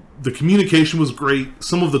 the communication was great.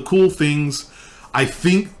 Some of the cool things, I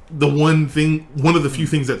think one of the few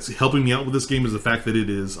things that's helping me out with this game is the fact that it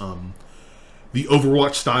is the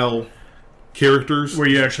Overwatch style characters where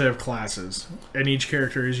you actually have classes and each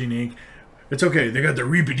character is unique. It's okay. They got the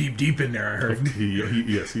Reaper Deep in there. I heard.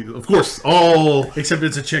 Yes, of course. All except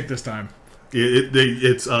it's a chick this time.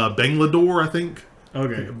 It's Banglador, I think.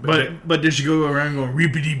 Okay, but did she go around going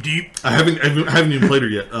Reaper Deep? I haven't even played her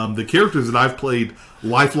yet. The characters that I've played,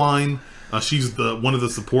 Lifeline. She's one of the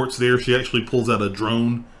supports there. She actually pulls out a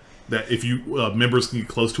drone that if you members can get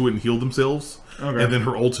close to it and heal themselves. Okay. And then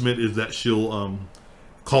her ultimate is that she'll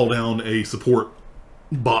call down a support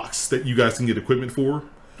box that you guys can get equipment for.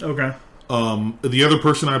 Okay. The other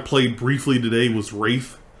person I played briefly today was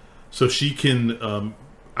Wraith, so she can.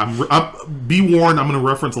 Be warned, I'm going to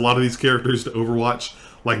reference a lot of these characters to Overwatch,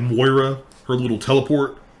 like Moira, her little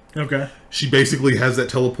teleport. Okay. She basically has that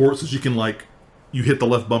teleport, so she can you hit the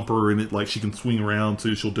left bumper and it she can swing around,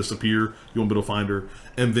 so she'll disappear. You won't be able to find her.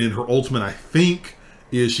 And then her ultimate, I think,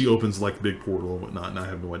 is she opens a big portal and whatnot, and I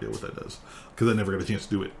have no idea what that does because I never got a chance to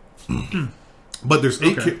do it. But there's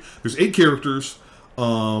eight characters,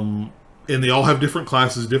 and they all have different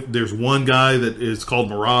classes. There's one guy that is called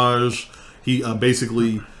Mirage. He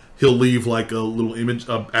basically he'll leave a little image,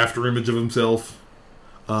 after image of himself.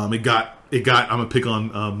 It got. I'm gonna pick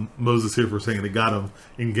on Moses here for a second. It got him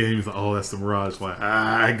in game. He's like, oh, that's the Mirage.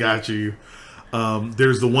 I got you.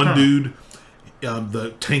 There's the one dude,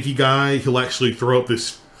 the tanky guy. He'll actually throw up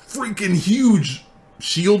this freaking huge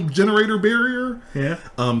shield generator barrier.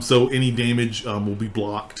 Yeah. So any damage will be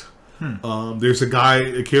blocked. There's a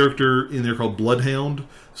character in there called Bloodhound.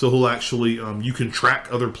 So he'll actually you can track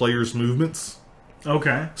other players' movements.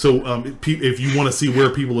 Okay. So if you want to see where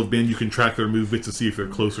people have been, you can track their movements to see if they're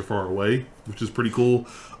close or far away, which is pretty cool.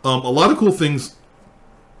 A lot of cool things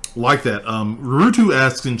like that. Rurutu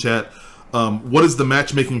asks in chat, what is the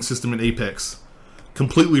matchmaking system in Apex?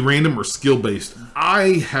 Completely random or skill-based?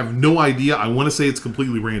 I have no idea. I want to say it's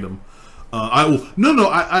completely random.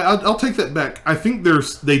 I'll take that back. I think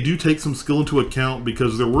they do take some skill into account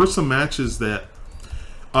because there were some matches that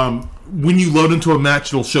when you load into a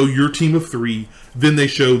match, it'll show your team of 3. Then they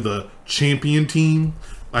show the champion team.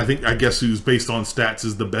 I guess who's based on stats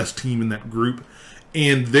is the best team in that group.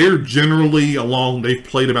 And they're generally they've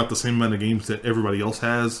played about the same amount of games that everybody else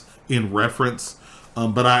has in reference.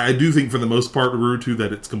 But I do think for the most part, Naruto,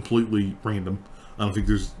 that it's completely random. I don't think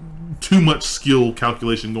there's too much skill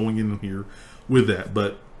calculation going in here with that.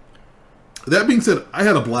 But that being said, I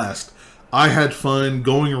had a blast. I had fun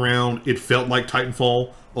going around. It felt like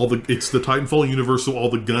Titanfall. It's the Titanfall universe, so all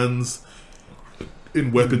the guns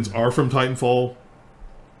and weapons are from Titanfall.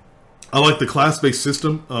 I like the class-based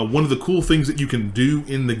system. One of the cool things that you can do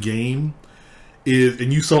in the game is,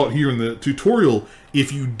 and you saw it here in the tutorial,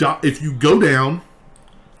 if you go down,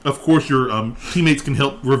 of course your teammates can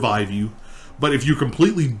help revive you, but if you're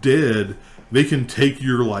completely dead, they can take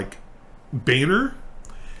your banner,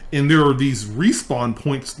 and there are these respawn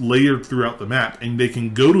points layered throughout the map, and they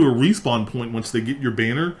can go to a respawn point once they get your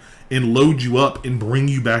banner and load you up and bring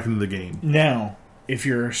you back into the game. Now, if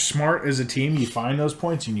you're smart as a team, you find those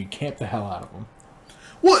points and you camp the hell out of them.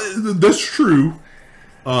 Well, that's true.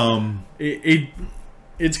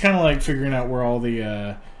 It's kind of like figuring out where all the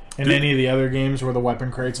in any of the other games where the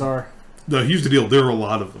weapon crates are. No, here's the deal. There are a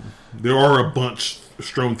lot of them. There are a bunch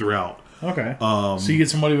strewn throughout. Okay. So you get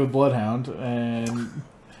somebody with Bloodhound and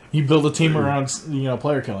you build a team around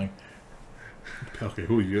player killing. Okay.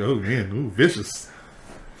 Oh man. Vicious.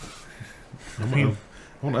 I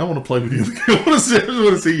want to play with you. I want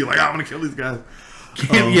to see you. I'm going to kill these guys.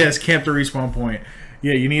 Yes, camp the respawn point.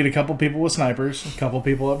 Yeah, you need a couple people with snipers, a couple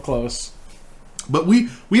people up close. But we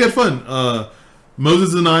had fun.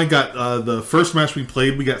 Moses and I got the first match we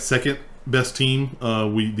played. We got second best team.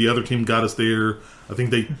 The other team got us there. I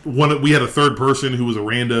think we had a third person who was a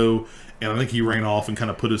rando, and I think he ran off and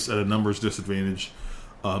kind of put us at a numbers disadvantage.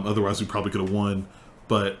 Otherwise, we probably could have won.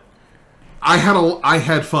 But I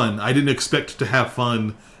had fun. I didn't expect to have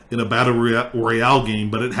fun in a battle royale game,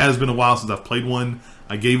 but it has been a while since I've played one.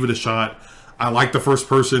 I gave it a shot. I like the first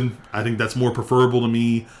person. I think that's more preferable to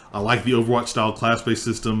me. I like the Overwatch style class-based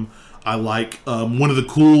system. I like one of the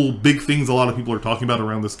cool big things a lot of people are talking about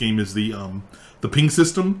around this game is the ping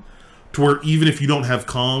system, to where even if you don't have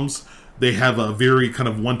comms, they have a very kind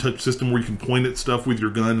of one-touch system where you can point at stuff with your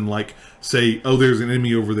gun and say, oh, there's an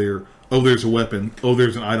enemy over there. Oh, there's a weapon. Oh,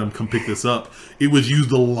 there's an item. Come pick this up. It was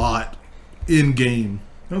used a lot in game.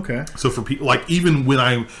 Okay. So for people, even when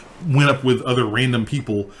I went up with other random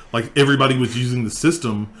people, everybody was using the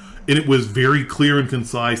system, and it was very clear and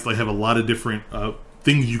concise. They have a lot of different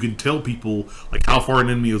things you can tell people, like how far an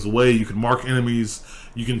enemy is away. You can mark enemies.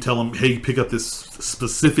 You can tell them, hey, pick up this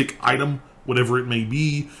specific item, whatever it may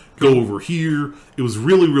be. Go over here. It was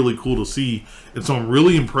really, really cool to see. And so I'm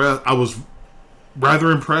really impressed. I was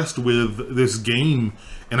rather impressed with this game,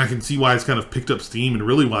 and I can see why it's kind of picked up steam and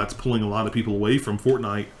really why it's pulling a lot of people away from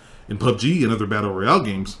Fortnite and PUBG and other Battle Royale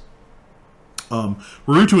games.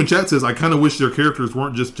 Naruto in chat says, I kind of wish their characters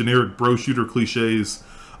weren't just generic bro shooter cliches.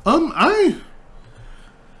 I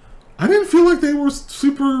didn't feel like they were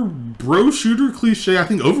super bro shooter cliche. I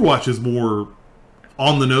think Overwatch is more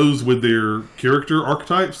on the nose with their character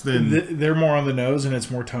archetypes than... They're more on the nose, and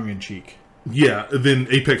it's more tongue-in-cheek. Yeah, than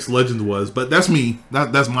Apex Legends was, but that's me.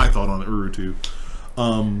 That's my thought on it, Naruto.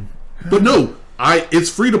 But no, it's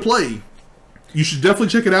free to play. You should definitely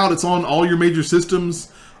check it out. It's on all your major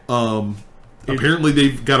systems. Apparently,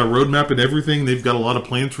 they've got a roadmap and everything. They've got a lot of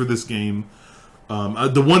plans for this game.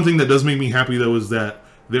 The one thing that does make me happy, though, is that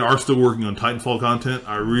they are still working on Titanfall content.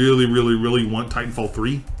 I really, really, really want Titanfall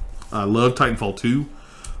 3. I love Titanfall 2.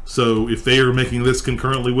 So if they are making this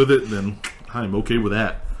concurrently with it, then I'm okay with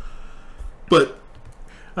that. But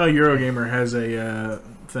Eurogamer has a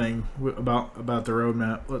thing about the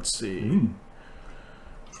roadmap. Let's see. I'm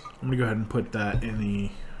gonna go ahead and put that in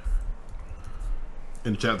the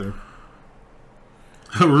chat there.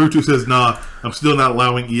 Naruto says, "Nah, I'm still not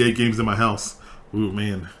allowing EA games in my house." Ooh,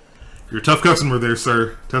 man, you're a tough customer there,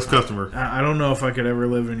 sir. Tough customer. I don't know if I could ever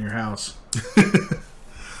live in your house.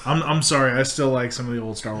 I'm sorry. I still like some of the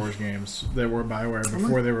old Star Wars games that were BioWare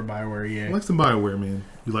before they were BioWare EA. I like some BioWare, man.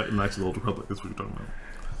 You like Knights of the Old Republic. That's what you're talking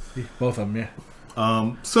about. Both of them,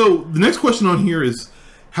 yeah. So the next question on here is,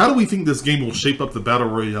 how do we think this game will shape up the Battle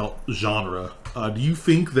Royale genre? Do you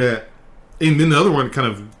think that, and then the other one kind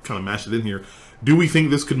of mashed it in here, do we think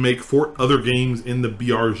this could make other games in the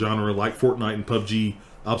BR genre like Fortnite and PUBG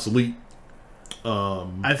obsolete?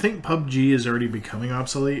 I think PUBG is already becoming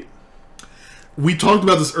obsolete. We talked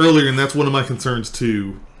about this earlier, and that's one of my concerns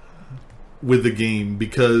too with the game,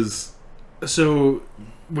 because... So,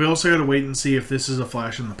 we also got to wait and see if this is a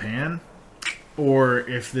flash in the pan, or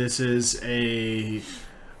if this is a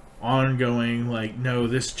ongoing, like, no,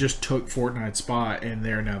 this just took Fortnite's spot and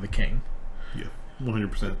they're now the king. Yeah,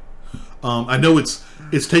 100%. I know it's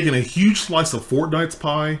taken a huge slice of Fortnite's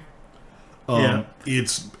pie.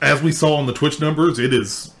 It's, as we saw on the Twitch numbers,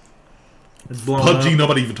 it's blown PUBG up.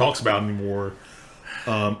 Nobody even talks about anymore.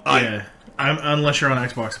 Unless you're on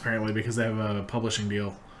Xbox, apparently, because they have a publishing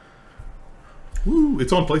deal. Woo,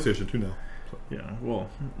 it's on PlayStation too now. So. Yeah, well,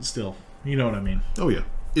 still, you know what I mean. Oh yeah,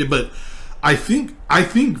 but I think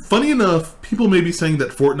funny enough, people may be saying that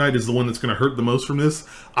Fortnite is the one that's going to hurt the most from this.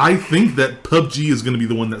 I think that PUBG is going to be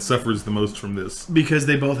the one that suffers the most from this, because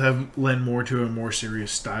they both lend more to a more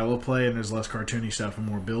serious style of play, and there's less cartoony stuff and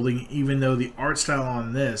more building. Even though the art style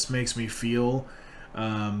on this makes me feel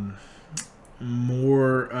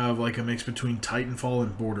more of like a mix between Titanfall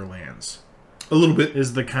and Borderlands. A little bit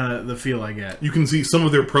is the kind of the feel I get. You can see some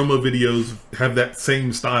of their promo videos have that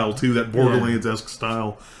same style too, that Borderlands-esque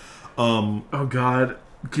style. Oh God,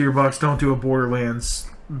 Gearbox, don't do a Borderlands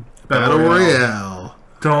Battle Royale.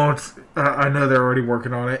 Don't. I know they're already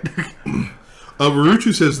working on it.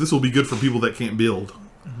 Maruchu says this will be good for people that can't build.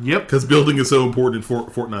 Yep, because building is so important in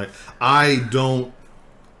Fortnite. I don't.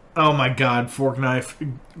 Oh my God, fork knife,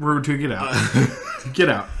 Maruchu, get out! Get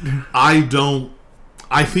out! I don't.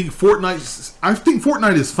 I think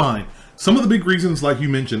Fortnite is fine. Some of the big reasons, like you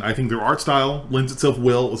mentioned, I think their art style lends itself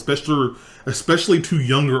well, especially to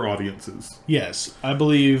younger audiences. Yes, I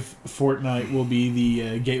believe Fortnite will be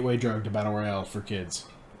the gateway drug to Battle Royale for kids.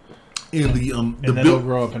 And then it'll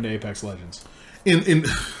grow up into Apex Legends. And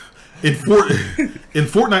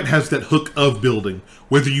Fortnite has that hook of building.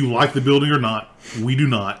 Whether you like the building or not, we do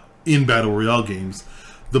not in Battle Royale games.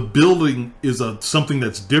 The building is something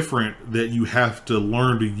that's different that you have to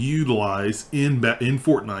learn to utilize in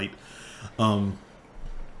Fortnite.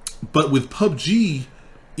 But with PUBG,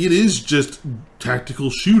 it is just tactical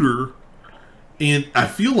shooter, and I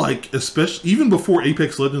feel like, especially even before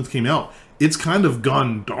Apex Legends came out, it's kind of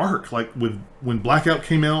gone dark. Like when Blackout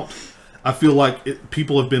came out, I feel like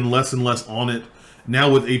people have been less and less on it. Now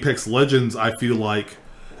with Apex Legends, I feel like,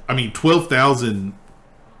 12,000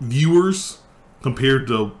 viewers compared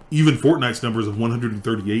to even Fortnite's numbers of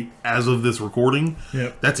 138 as of this recording.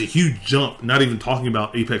 Yep. That's a huge jump. Not even talking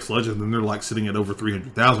about Apex Legends, and they're like sitting at over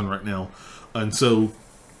 300,000 right now. And so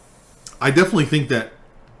I definitely think that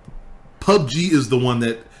PUBG is the one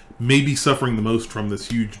that may be suffering the most from this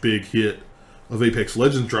huge big hit of Apex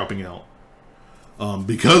Legends dropping out.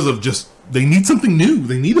 Because of just, they need something new.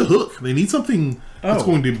 They need a hook. They need something that's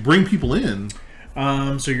going to bring people in.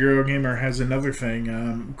 So Eurogamer has another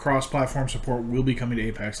thing. Cross-platform support will be coming to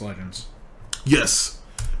Apex Legends. Yes.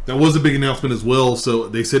 That was a big announcement as well. So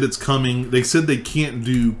they said it's coming. They said they can't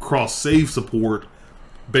do cross-save support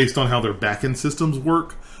based on how their backend systems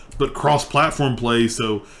work, but cross-platform play,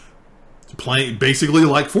 so playing basically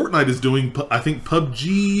like Fortnite is doing. I think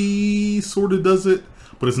PUBG sort of does it,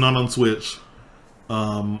 but it's not on Switch.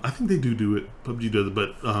 I think they do it. PUBG does it,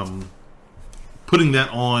 but putting that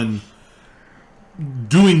on...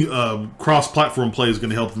 Doing cross-platform play is going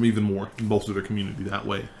to help them even more and bolster their community that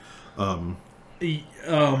way. Oh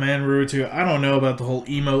man, Rutu, I don't know about the whole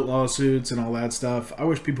emote lawsuits and all that stuff. I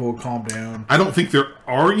wish people would calm down. I don't think there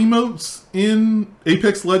are emotes in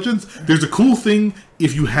Apex Legends. There's a cool thing,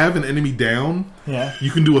 if you have an enemy down,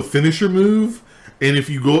 you can do a finisher move, and if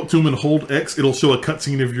you go up to him and hold X, it'll show a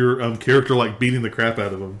cutscene of your character like beating the crap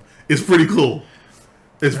out of him. It's pretty cool.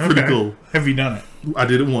 It's pretty cool. Have you done it? I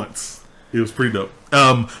did it once. It was pretty dope.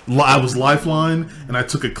 I was lifeline, and I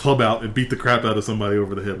took a club out and beat the crap out of somebody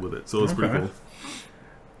over the head with it. So it was pretty cool.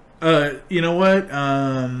 You know what?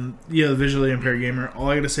 The visually impaired gamer. All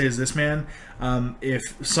I gotta say is this, man.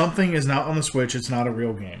 If something is not on the Switch, it's not a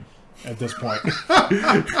real game at this point.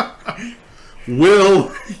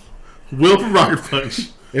 Will from Rocket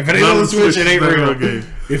Punch. If it ain't on the Switch, it ain't real. Game.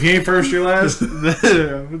 If you ain't first, you're last.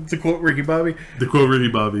 To quote Ricky Bobby.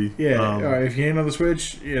 Yeah. If you ain't on the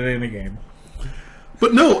Switch, it ain't a game.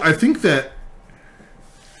 But no, I think that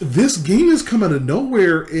this game has come out of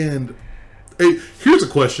nowhere, and here's a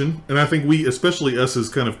question, and I think we, especially us as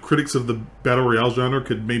kind of critics of the Battle Royale genre,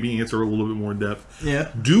 could maybe answer a little bit more in depth. Yeah.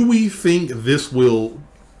 Do we think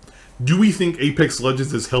Apex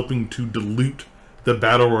Legends is helping to dilute the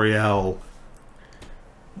Battle Royale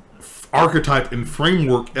archetype and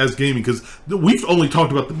framework as gaming? Because we've only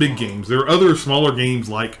talked about the big games. There are other smaller games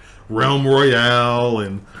like Realm Royale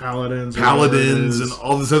and Paladins and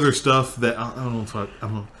all this other stuff that I don't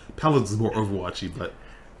know. Paladins is more Overwatchy, but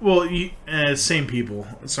same people.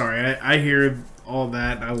 Sorry, I hear all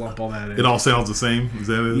that. I lump all that in. It all sounds the same. Is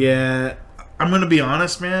that it? Yeah, I'm going to be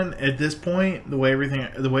honest, man. At this point, the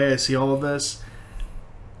way I see all of this,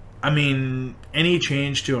 I mean, any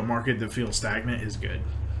change to a market that feels stagnant is good.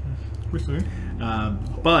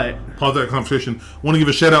 But pause that conversation. Want to give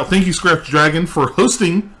a shout out. Thank you, Scratch Dragon, for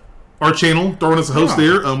hosting our channel, throwing us a host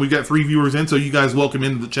there. We got 3 viewers in, so you guys welcome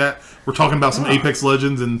into the chat. We're talking about some Apex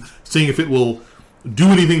Legends and seeing if it will do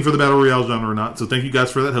anything for the Battle Royale genre or not. So thank you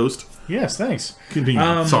guys for that host. Yes, thanks.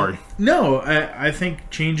 Continue. Sorry. No, I think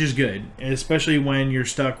change is good, especially when you're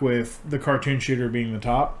stuck with the cartoon shooter being the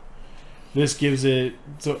top. This gives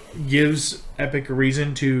Epic a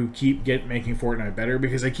reason to keep making Fortnite better,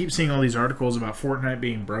 because I keep seeing all these articles about Fortnite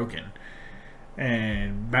being broken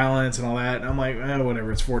and balance and all that. And I'm like,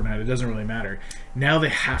 whatever, it's Fortnite. It doesn't really matter. Now they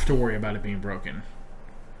have to worry about it being broken.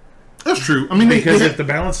 That's true. I mean, because if the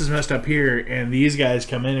balance is messed up here, and these guys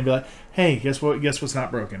come in and be like, "Hey, guess what? Guess what's not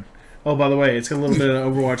broken? Oh, by the way, it's got a little bit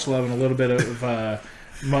of Overwatch love and a little bit of that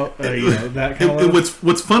kind of love."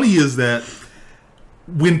 What's funny is that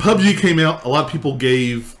when PUBG came out, a lot of people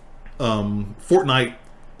gave Fortnite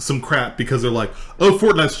some crap because they're like, "Oh,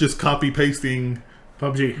 Fortnite's just copy pasting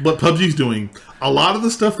PUBG." What PUBG's doing. A lot of the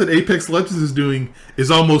stuff that Apex Legends is doing is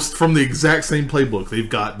almost from the exact same playbook. They've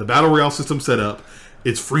got the Battle Royale system set up.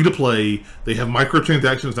 It's free to play. They have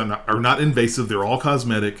microtransactions that are not invasive. They're all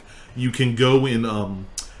cosmetic. You can go in.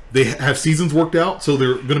 They have seasons worked out, so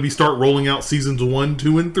they're going to start rolling out seasons 1,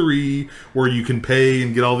 2, and 3, where you can pay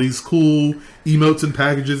and get all these cool emotes and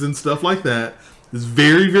packages and stuff like that. It's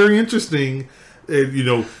very, very interesting.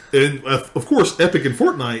 And, of course, Epic and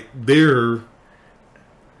Fortnite, they're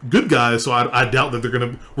good guys, so I doubt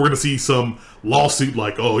that we're gonna see some lawsuit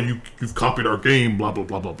like, "Oh, you've copied our game," blah blah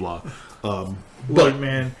blah blah blah. Look,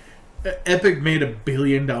 man, Epic made $1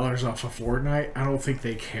 billion off of Fortnite. I don't think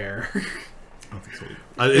they care. I don't think so.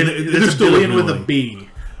 It's $1 billion with a B.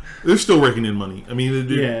 They're still raking in money. I mean,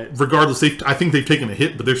 regardless, I think they've taken a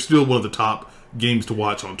hit, but they're still one of the top games to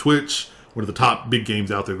watch on Twitch. One of the top big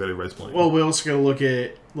games out there that everybody's playing. Well, we also got to look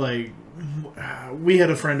at, like, we had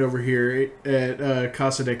a friend over here at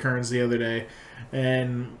Casa de Kearns the other day,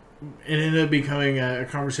 and it ended up becoming a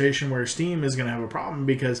conversation where Steam is going to have a problem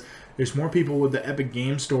because there's more people with the Epic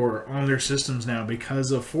Game Store on their systems now because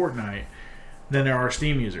of Fortnite than there are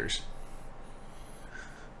Steam users.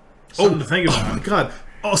 Something to think about. Oh my god.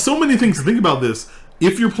 Oh, so many things to think about this.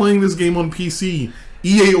 If you're playing this game on PC,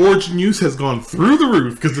 EA Origin use has gone through the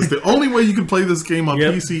roof because it's the only way you can play this game on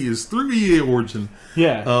PC is through EA Origin.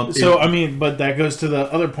 Yeah. But that goes to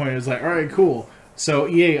the other point. It's like, all right, cool. So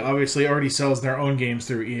EA obviously already sells their own games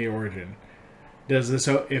through EA Origin.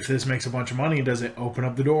 If this makes a bunch of money, does it open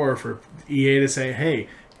up the door for EA to say, "Hey, you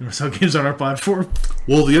want to sell games on our platform?"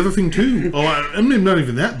 Well, the other thing too. I mean, not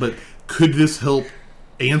even that, but could this help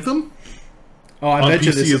Anthem? Oh, I bet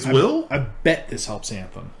you this as well. I bet this helps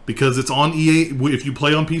Anthem because it's on EA. If you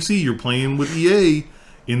play on PC, you're playing with EA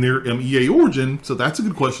in their EA Origin. So that's a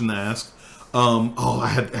good question to ask. I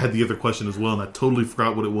had the other question as well, and I totally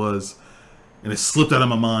forgot what it was, and it slipped out of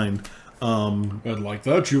my mind. And like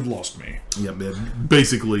that, you've lost me. Yeah, man.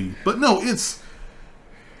 Basically, but no, it's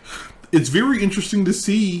very interesting to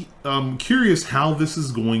see. I'm curious how this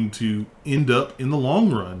is going to end up in the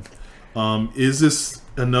long run. Is this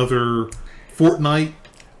another Fortnite?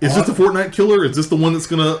 Is this the Fortnite killer? Is this the one that's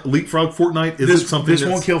going to leapfrog Fortnite? This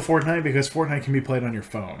won't kill Fortnite because Fortnite can be played on your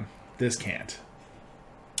phone. This can't.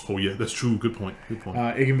 Oh yeah, that's true. Good point. Good point.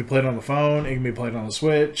 It can be played on the phone. It can be played on the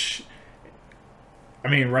Switch. I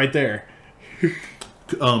mean, right there.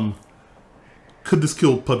 Could this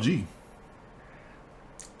kill PUBG?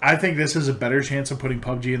 I think this is a better chance of putting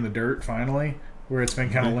PUBG in the dirt finally, where it's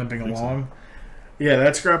been kind of limping along. So. Yeah,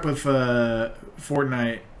 that scrap with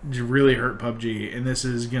Fortnite really hurt PUBG, and this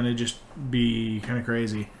is going to just be kind of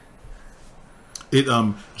crazy.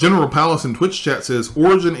 General Palace in Twitch chat says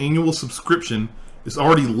Origin annual subscription is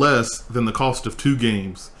already less than the cost of 2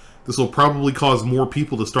 games. This will probably cause more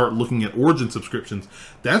people to start looking at Origin subscriptions.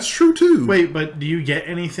 That's true too. Wait, but do you get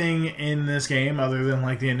anything in this game other than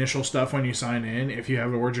like the initial stuff when you sign in if you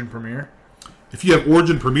have Origin Premier? If you have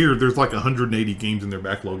Origin Premier, there's like 180 games in their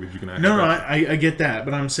backlog that you can access. No, I get that,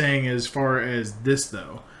 but I'm saying as far as this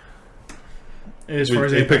though. As far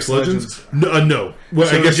as Apex Legends? No. Well,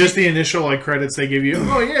 so I guess just the initial like credits they give you.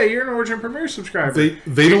 Oh yeah, you're an Origin Premier subscriber.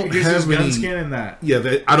 They don't have any gun skin in that.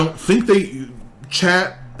 Yeah, I don't think they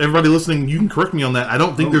chat. Everybody listening, you can correct me on that. I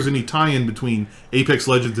don't think there's any tie-in between Apex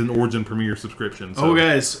Legends and Origin Premier subscriptions. So. Oh,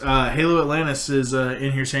 guys, Halo Atlantis is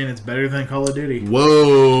in here saying it's better than Call of Duty.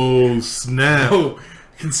 Whoa, snap. Oh,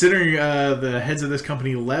 considering the heads of this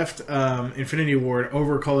company left Infinity Ward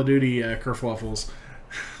over Call of Duty kerfluffles.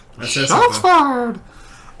 Shots fired!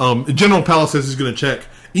 General Palace says he's going to check.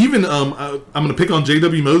 Even I'm going to pick on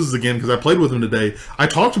J.W. Moses again because I played with him today. I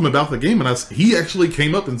talked to him about the game, and he actually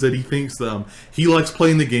came up and said he thinks he likes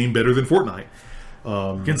playing the game better than Fortnite.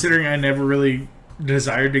 Considering I never really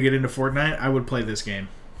desired to get into Fortnite, I would play this game.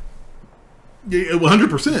 Yeah,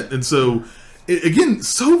 100%. And so, again,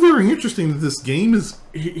 so very interesting that this game is...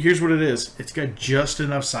 Here's what it is. It's got just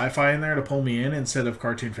enough sci-fi in there to pull me in instead of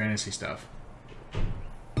cartoon fantasy stuff.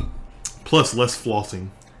 Plus less flossing.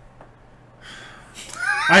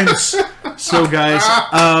 So guys,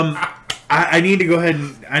 I need to go ahead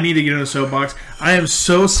and I need to get in a soapbox. I am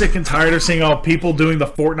so sick and tired of seeing all people doing the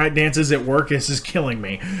Fortnite dances at work. This is killing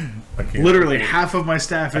me. Literally, half of my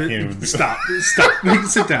staff stop,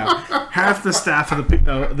 sit down. Half the staff of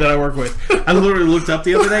that I work with. I literally looked up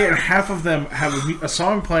the other day, and half of them have a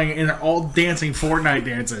song playing, and they're all dancing Fortnite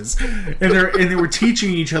dances, and they were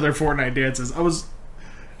teaching each other Fortnite dances. I was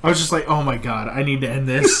just like, oh my god, I need to end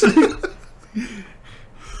this.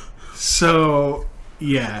 So,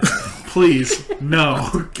 yeah, please, no.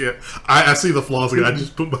 Okay. I see the flaws again. I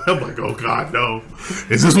just put my head like, oh god, no.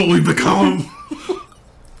 Is this what we've become?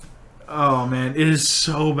 Oh man, it is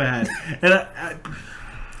so bad. And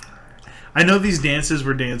I know these dances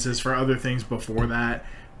were dances for other things before that,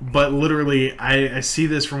 but literally, I see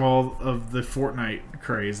this from all of the Fortnite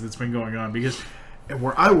craze that's been going on because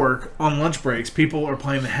where I work, on lunch breaks, people are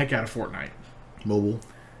playing the heck out of Fortnite. Mobile.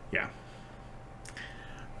 Yeah.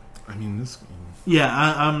 I mean, this. Yeah,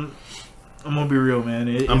 I'm gonna be real, man.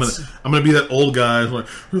 I'm gonna be that old guy who's like,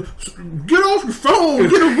 get off your phone,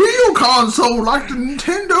 get a real console like the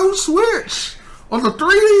Nintendo Switch or the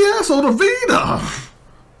 3DS or the Vita.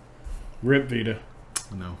 Rip Vita.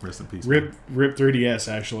 No, rest in peace. Rip 3DS.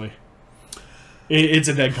 Actually, it's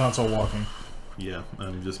a dead console walking. Yeah,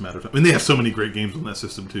 just a matter of time. I mean, they have so many great games on that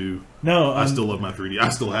system too. No, I still love my 3DS. I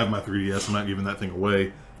still have my 3DS. I'm not giving that thing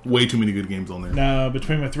away. Way too many good games on there. No,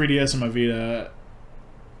 between my 3DS and my Vita,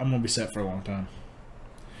 I'm going to be set for a long time.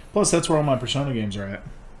 Plus, that's where all my Persona games are at.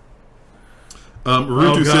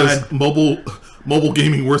 Rutu says, mobile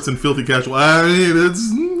gaming worse than filthy casual. I mean,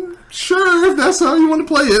 it's sure, if that's how you want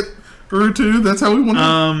to play it. Rutu, that's how we want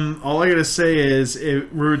to all I got to say is,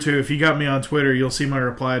 Rutu, if you got me on Twitter, you'll see my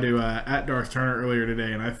reply to at Darth Turner earlier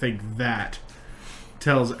today, and I think that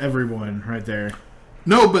tells everyone right there.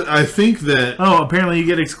 No, but I think that... Oh, apparently you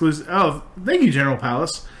get exclusive... Oh, thank you, General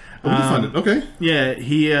Palace. We'll find it. Okay. Yeah,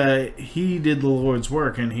 he did the Lord's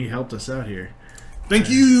work, and he helped us out here. Thank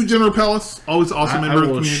you, General Palace. Always awesome member of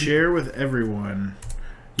the community. I will share with everyone.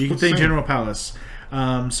 You can thank General Palace.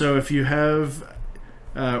 So if you have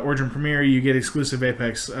Origin Premier, you get exclusive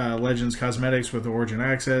Apex Legends cosmetics with Origin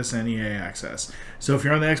Access and EA Access. So if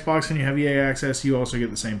you're on the Xbox and you have EA Access, you also get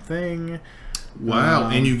the same thing. Wow,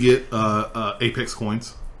 and you get Apex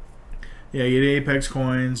coins. Yeah, you get Apex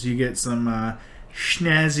coins. You get some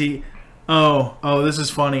snazzy... Oh, this is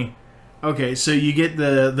funny. Okay, so you get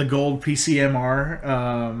the gold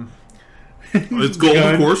PCMR. It's gold,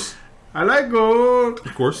 of course. I like gold.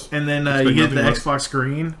 Of course. And then you get the Xbox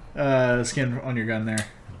Green skin on your gun there.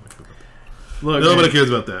 Look, nobody cares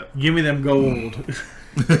about that. Give me them gold.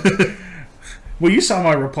 Well, you saw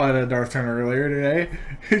my reply to Darth Turner earlier today.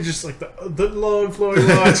 It's just like the long flowing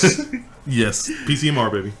locks. Yes,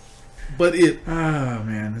 PCMR, baby. But it... Oh,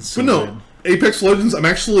 man. It's so no, good. Apex Legends, I'm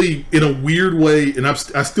actually, in a weird way, and I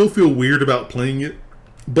still feel weird about playing it,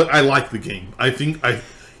 but I like the game. I think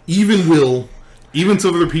even to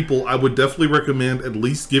other people, I would definitely recommend at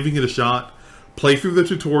least giving it a shot. Play through the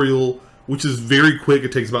tutorial, which is very quick.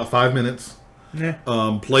 It takes about 5 minutes. Yeah.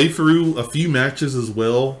 Play through a few matches as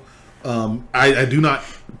well. I do not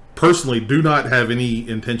have any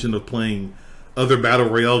intention of playing other Battle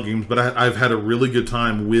Royale games, but I've had a really good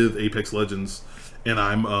time with Apex Legends, and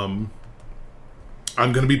I'm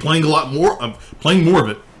going to be playing a lot more. I'm playing more of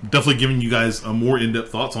it. Definitely giving you guys more in-depth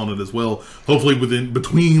thoughts on it as well. Hopefully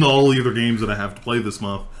between all the other games that I have to play this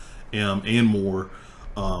month and more.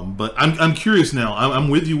 But I'm curious now. I'm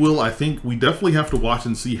with you, Will. I think we definitely have to watch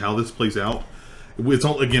and see how this plays out.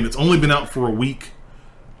 It's only been out for a week.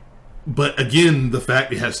 But again, the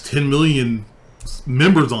fact it has 10 million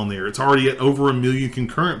members on there, it's already at over 1 million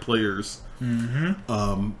concurrent players.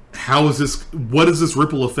 Mm-hmm. How is this? What is this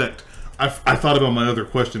ripple effect? I thought about my other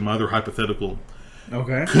question, my other hypothetical.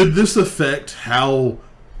 Okay. Could this affect how?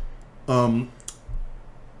 Could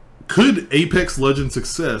Apex Legends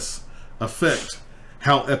success affect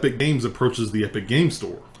how Epic Games approaches the Epic Game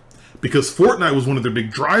Store? Because Fortnite was one of their big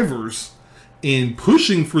drivers in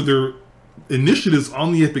pushing for their initiatives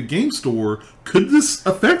on the Epic Game Store. Could this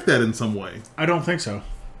affect that in some way? I don't think so.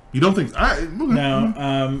 You don't think? Okay.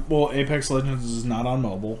 No. Well, Apex Legends is not on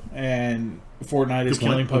mobile, and Fortnite is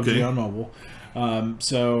killing PUBG Okay. on mobile.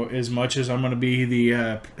 So as much as I'm going to be the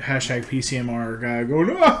hashtag PCMR guy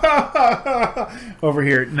going over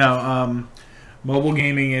here, no, mobile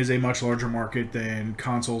gaming is a much larger market than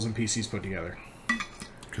consoles and PCs put together.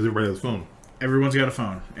 Because everybody has a phone. Everyone's got a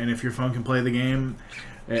phone, and if your phone can play the game,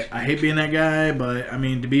 I hate being that guy, but I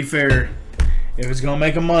mean, to be fair, if it's going to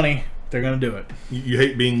make them money, they're going to do it. You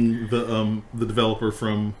hate being the developer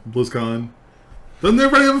from BlizzCon. Doesn't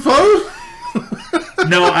everybody have a phone?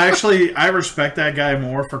 No, I respect that guy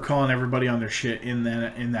more for calling everybody on their shit in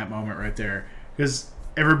that moment right there, because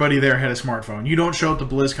everybody there had a smartphone. You don't show up to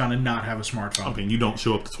BlizzCon and not have a smartphone. I mean, you don't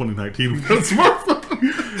show up to 2019 without a smartphone.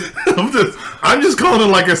 I'm just calling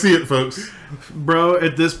it like I see it, folks. Bro,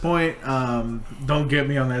 at this point, don't get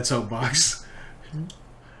me on that soapbox.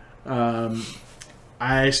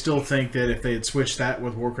 I still think that if they had switched that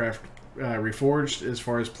with Warcraft Reforged as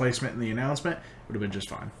far as placement in the announcement, it would have been just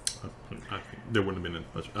fine. I think there wouldn't have been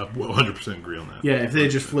much. I 100% agree on that. Yeah, if they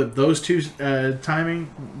had just flipped those two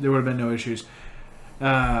timing, there would have been no issues.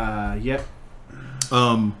 Yep.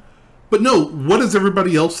 But no, what does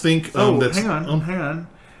everybody else think? Hang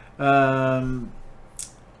on.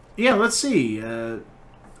 Yeah, let's see. So,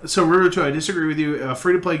 Ruruto, I disagree with you. A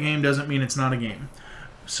free-to-play game doesn't mean it's not a game.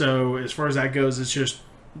 So, as far as that goes, it's just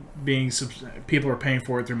people are paying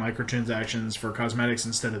for it through microtransactions for cosmetics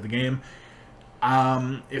instead of the game.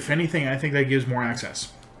 If anything, I think that gives more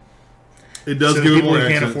access. It does so give people more who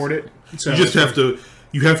access. can't afford it. So You just have to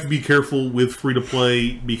be careful with free to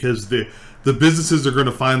play because the businesses are going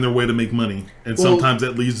to find their way to make money, and sometimes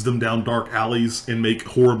that leads them down dark alleys and make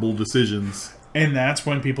horrible decisions. And that's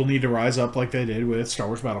when people need to rise up like they did with Star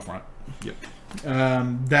Wars Battlefront. Yep.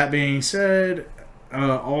 That being said,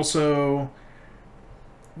 also,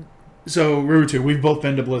 so Rurutu, we've both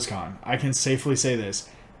been to BlizzCon. I can safely say this.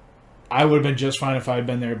 I would have been just fine if I had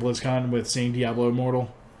been there at BlizzCon with seeing Diablo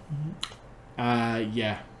Immortal.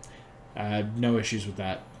 Yeah. No issues with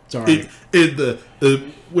that. It's all right.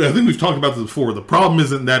 I think we've talked about this before. The problem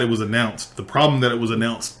isn't that it was announced. The problem that it was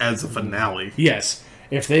announced as a finale. Yes.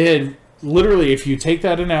 If they had... Literally, if you take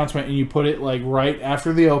that announcement and you put it like right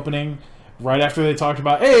after the opening, right after they talked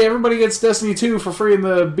about, hey, everybody gets Destiny 2 for free in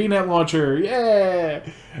the BNet launcher. Yeah!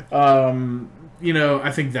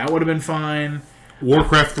 I think that would have been fine.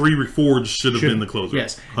 Warcraft 3 Reforged should have been the closer.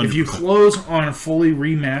 Yes. 100%. If you close on fully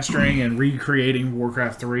remastering and recreating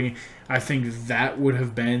Warcraft 3, I think that would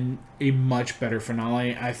have been a much better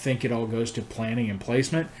finale. I think it all goes to planning and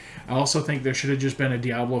placement. I also think there should have just been a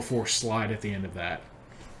Diablo 4 slide at the end of that.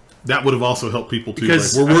 That would have also helped people too.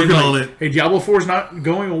 Because we're working on it. Hey, Diablo 4 is not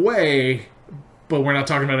going away, but we're not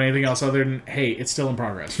talking about anything else other than, hey, it's still in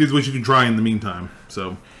progress. Here's what you can try in the meantime.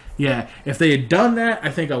 So, yeah, if they had done that,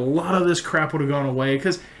 I think a lot of this crap would have gone away.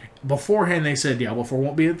 Because beforehand they said Diablo 4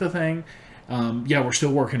 won't be at the thing. Yeah, we're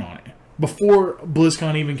still working on it. Before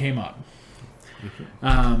BlizzCon even came up.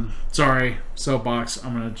 Sorry, soapbox.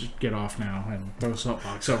 I'm going to just get off now and throw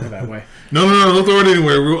soapbox over that way. No, don't throw it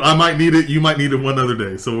anywhere. I might need it. You might need it one other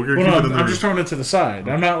day. So we're going to keep it in there. I'm just throwing it to the side.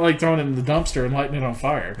 I'm not like throwing it in the dumpster and lighting it on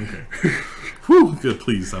fire. Okay. Whew, good,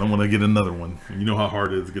 please. I don't want to get another one. You know how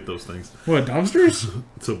hard it is to get those things. What, dumpsters?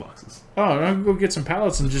 Soapboxes. Oh, I'm going to go get some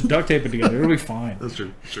pallets and just duct tape it together. It'll be fine. That's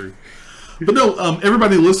true. Sure. But no,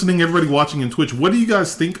 everybody listening, everybody watching in Twitch, what do you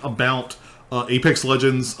guys think about Apex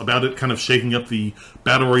Legends, about it kind of shaking up the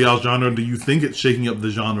Battle Royale genre? Do you think it's shaking up the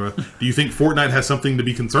genre? Do you think Fortnite has something to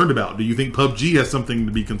be concerned about? Do you think PUBG has something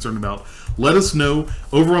to be concerned about? Let us know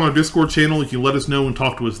over on our Discord channel. You can let us know and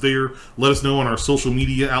talk to us there. Let us know on our social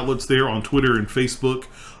media outlets there on Twitter and Facebook.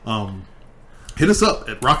 Hit us up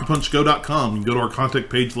at rocketpunchgo.com. You can go to our contact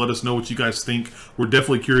page. Let us know what you guys think. We're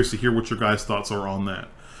definitely curious to hear what your guys' thoughts are on that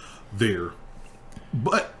there.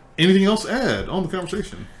 But anything else to add on the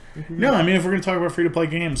conversation? No, I mean, if we're going to talk about free-to-play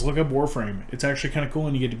games, look up Warframe. It's actually kind of cool,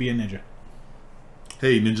 and you get to be a ninja.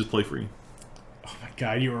 Hey, ninjas play free. Oh my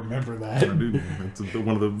god, you remember that? I do. It's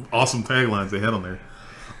one of the awesome taglines they had on there.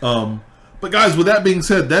 But guys, with that being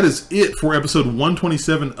said, that is it for episode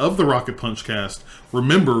 127 of the Rocket Punch Cast.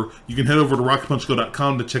 Remember, you can head over to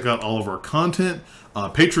rocketpunchgo.com to check out all of our content.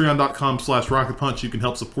 Patreon.com/rocketpunch. You can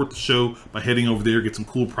help support the show by heading over there, get some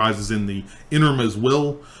cool prizes in the interim as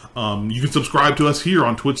well. You can subscribe to us here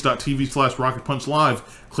on twitch.tv/rocketpunchlive.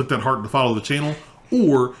 Click that heart to follow the channel.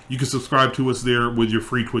 Or you can subscribe to us there with your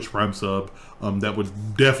free Twitch Prime sub. That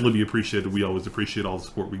would definitely be appreciated. We always appreciate all the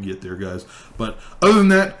support we get there, guys. But other than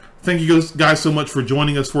that, thank you guys so much for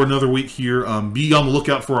joining us for another week here. Be on the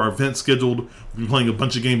lookout for our events scheduled. We've been playing a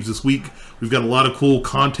bunch of games this week. We've got a lot of cool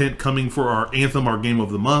content coming for our Anthem, our game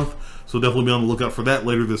of the month. So definitely be on the lookout for that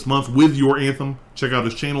later this month with your Anthem. Check out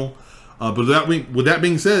his channel. But with that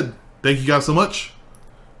being said, Thank you guys so much.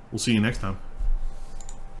 We'll see you next time.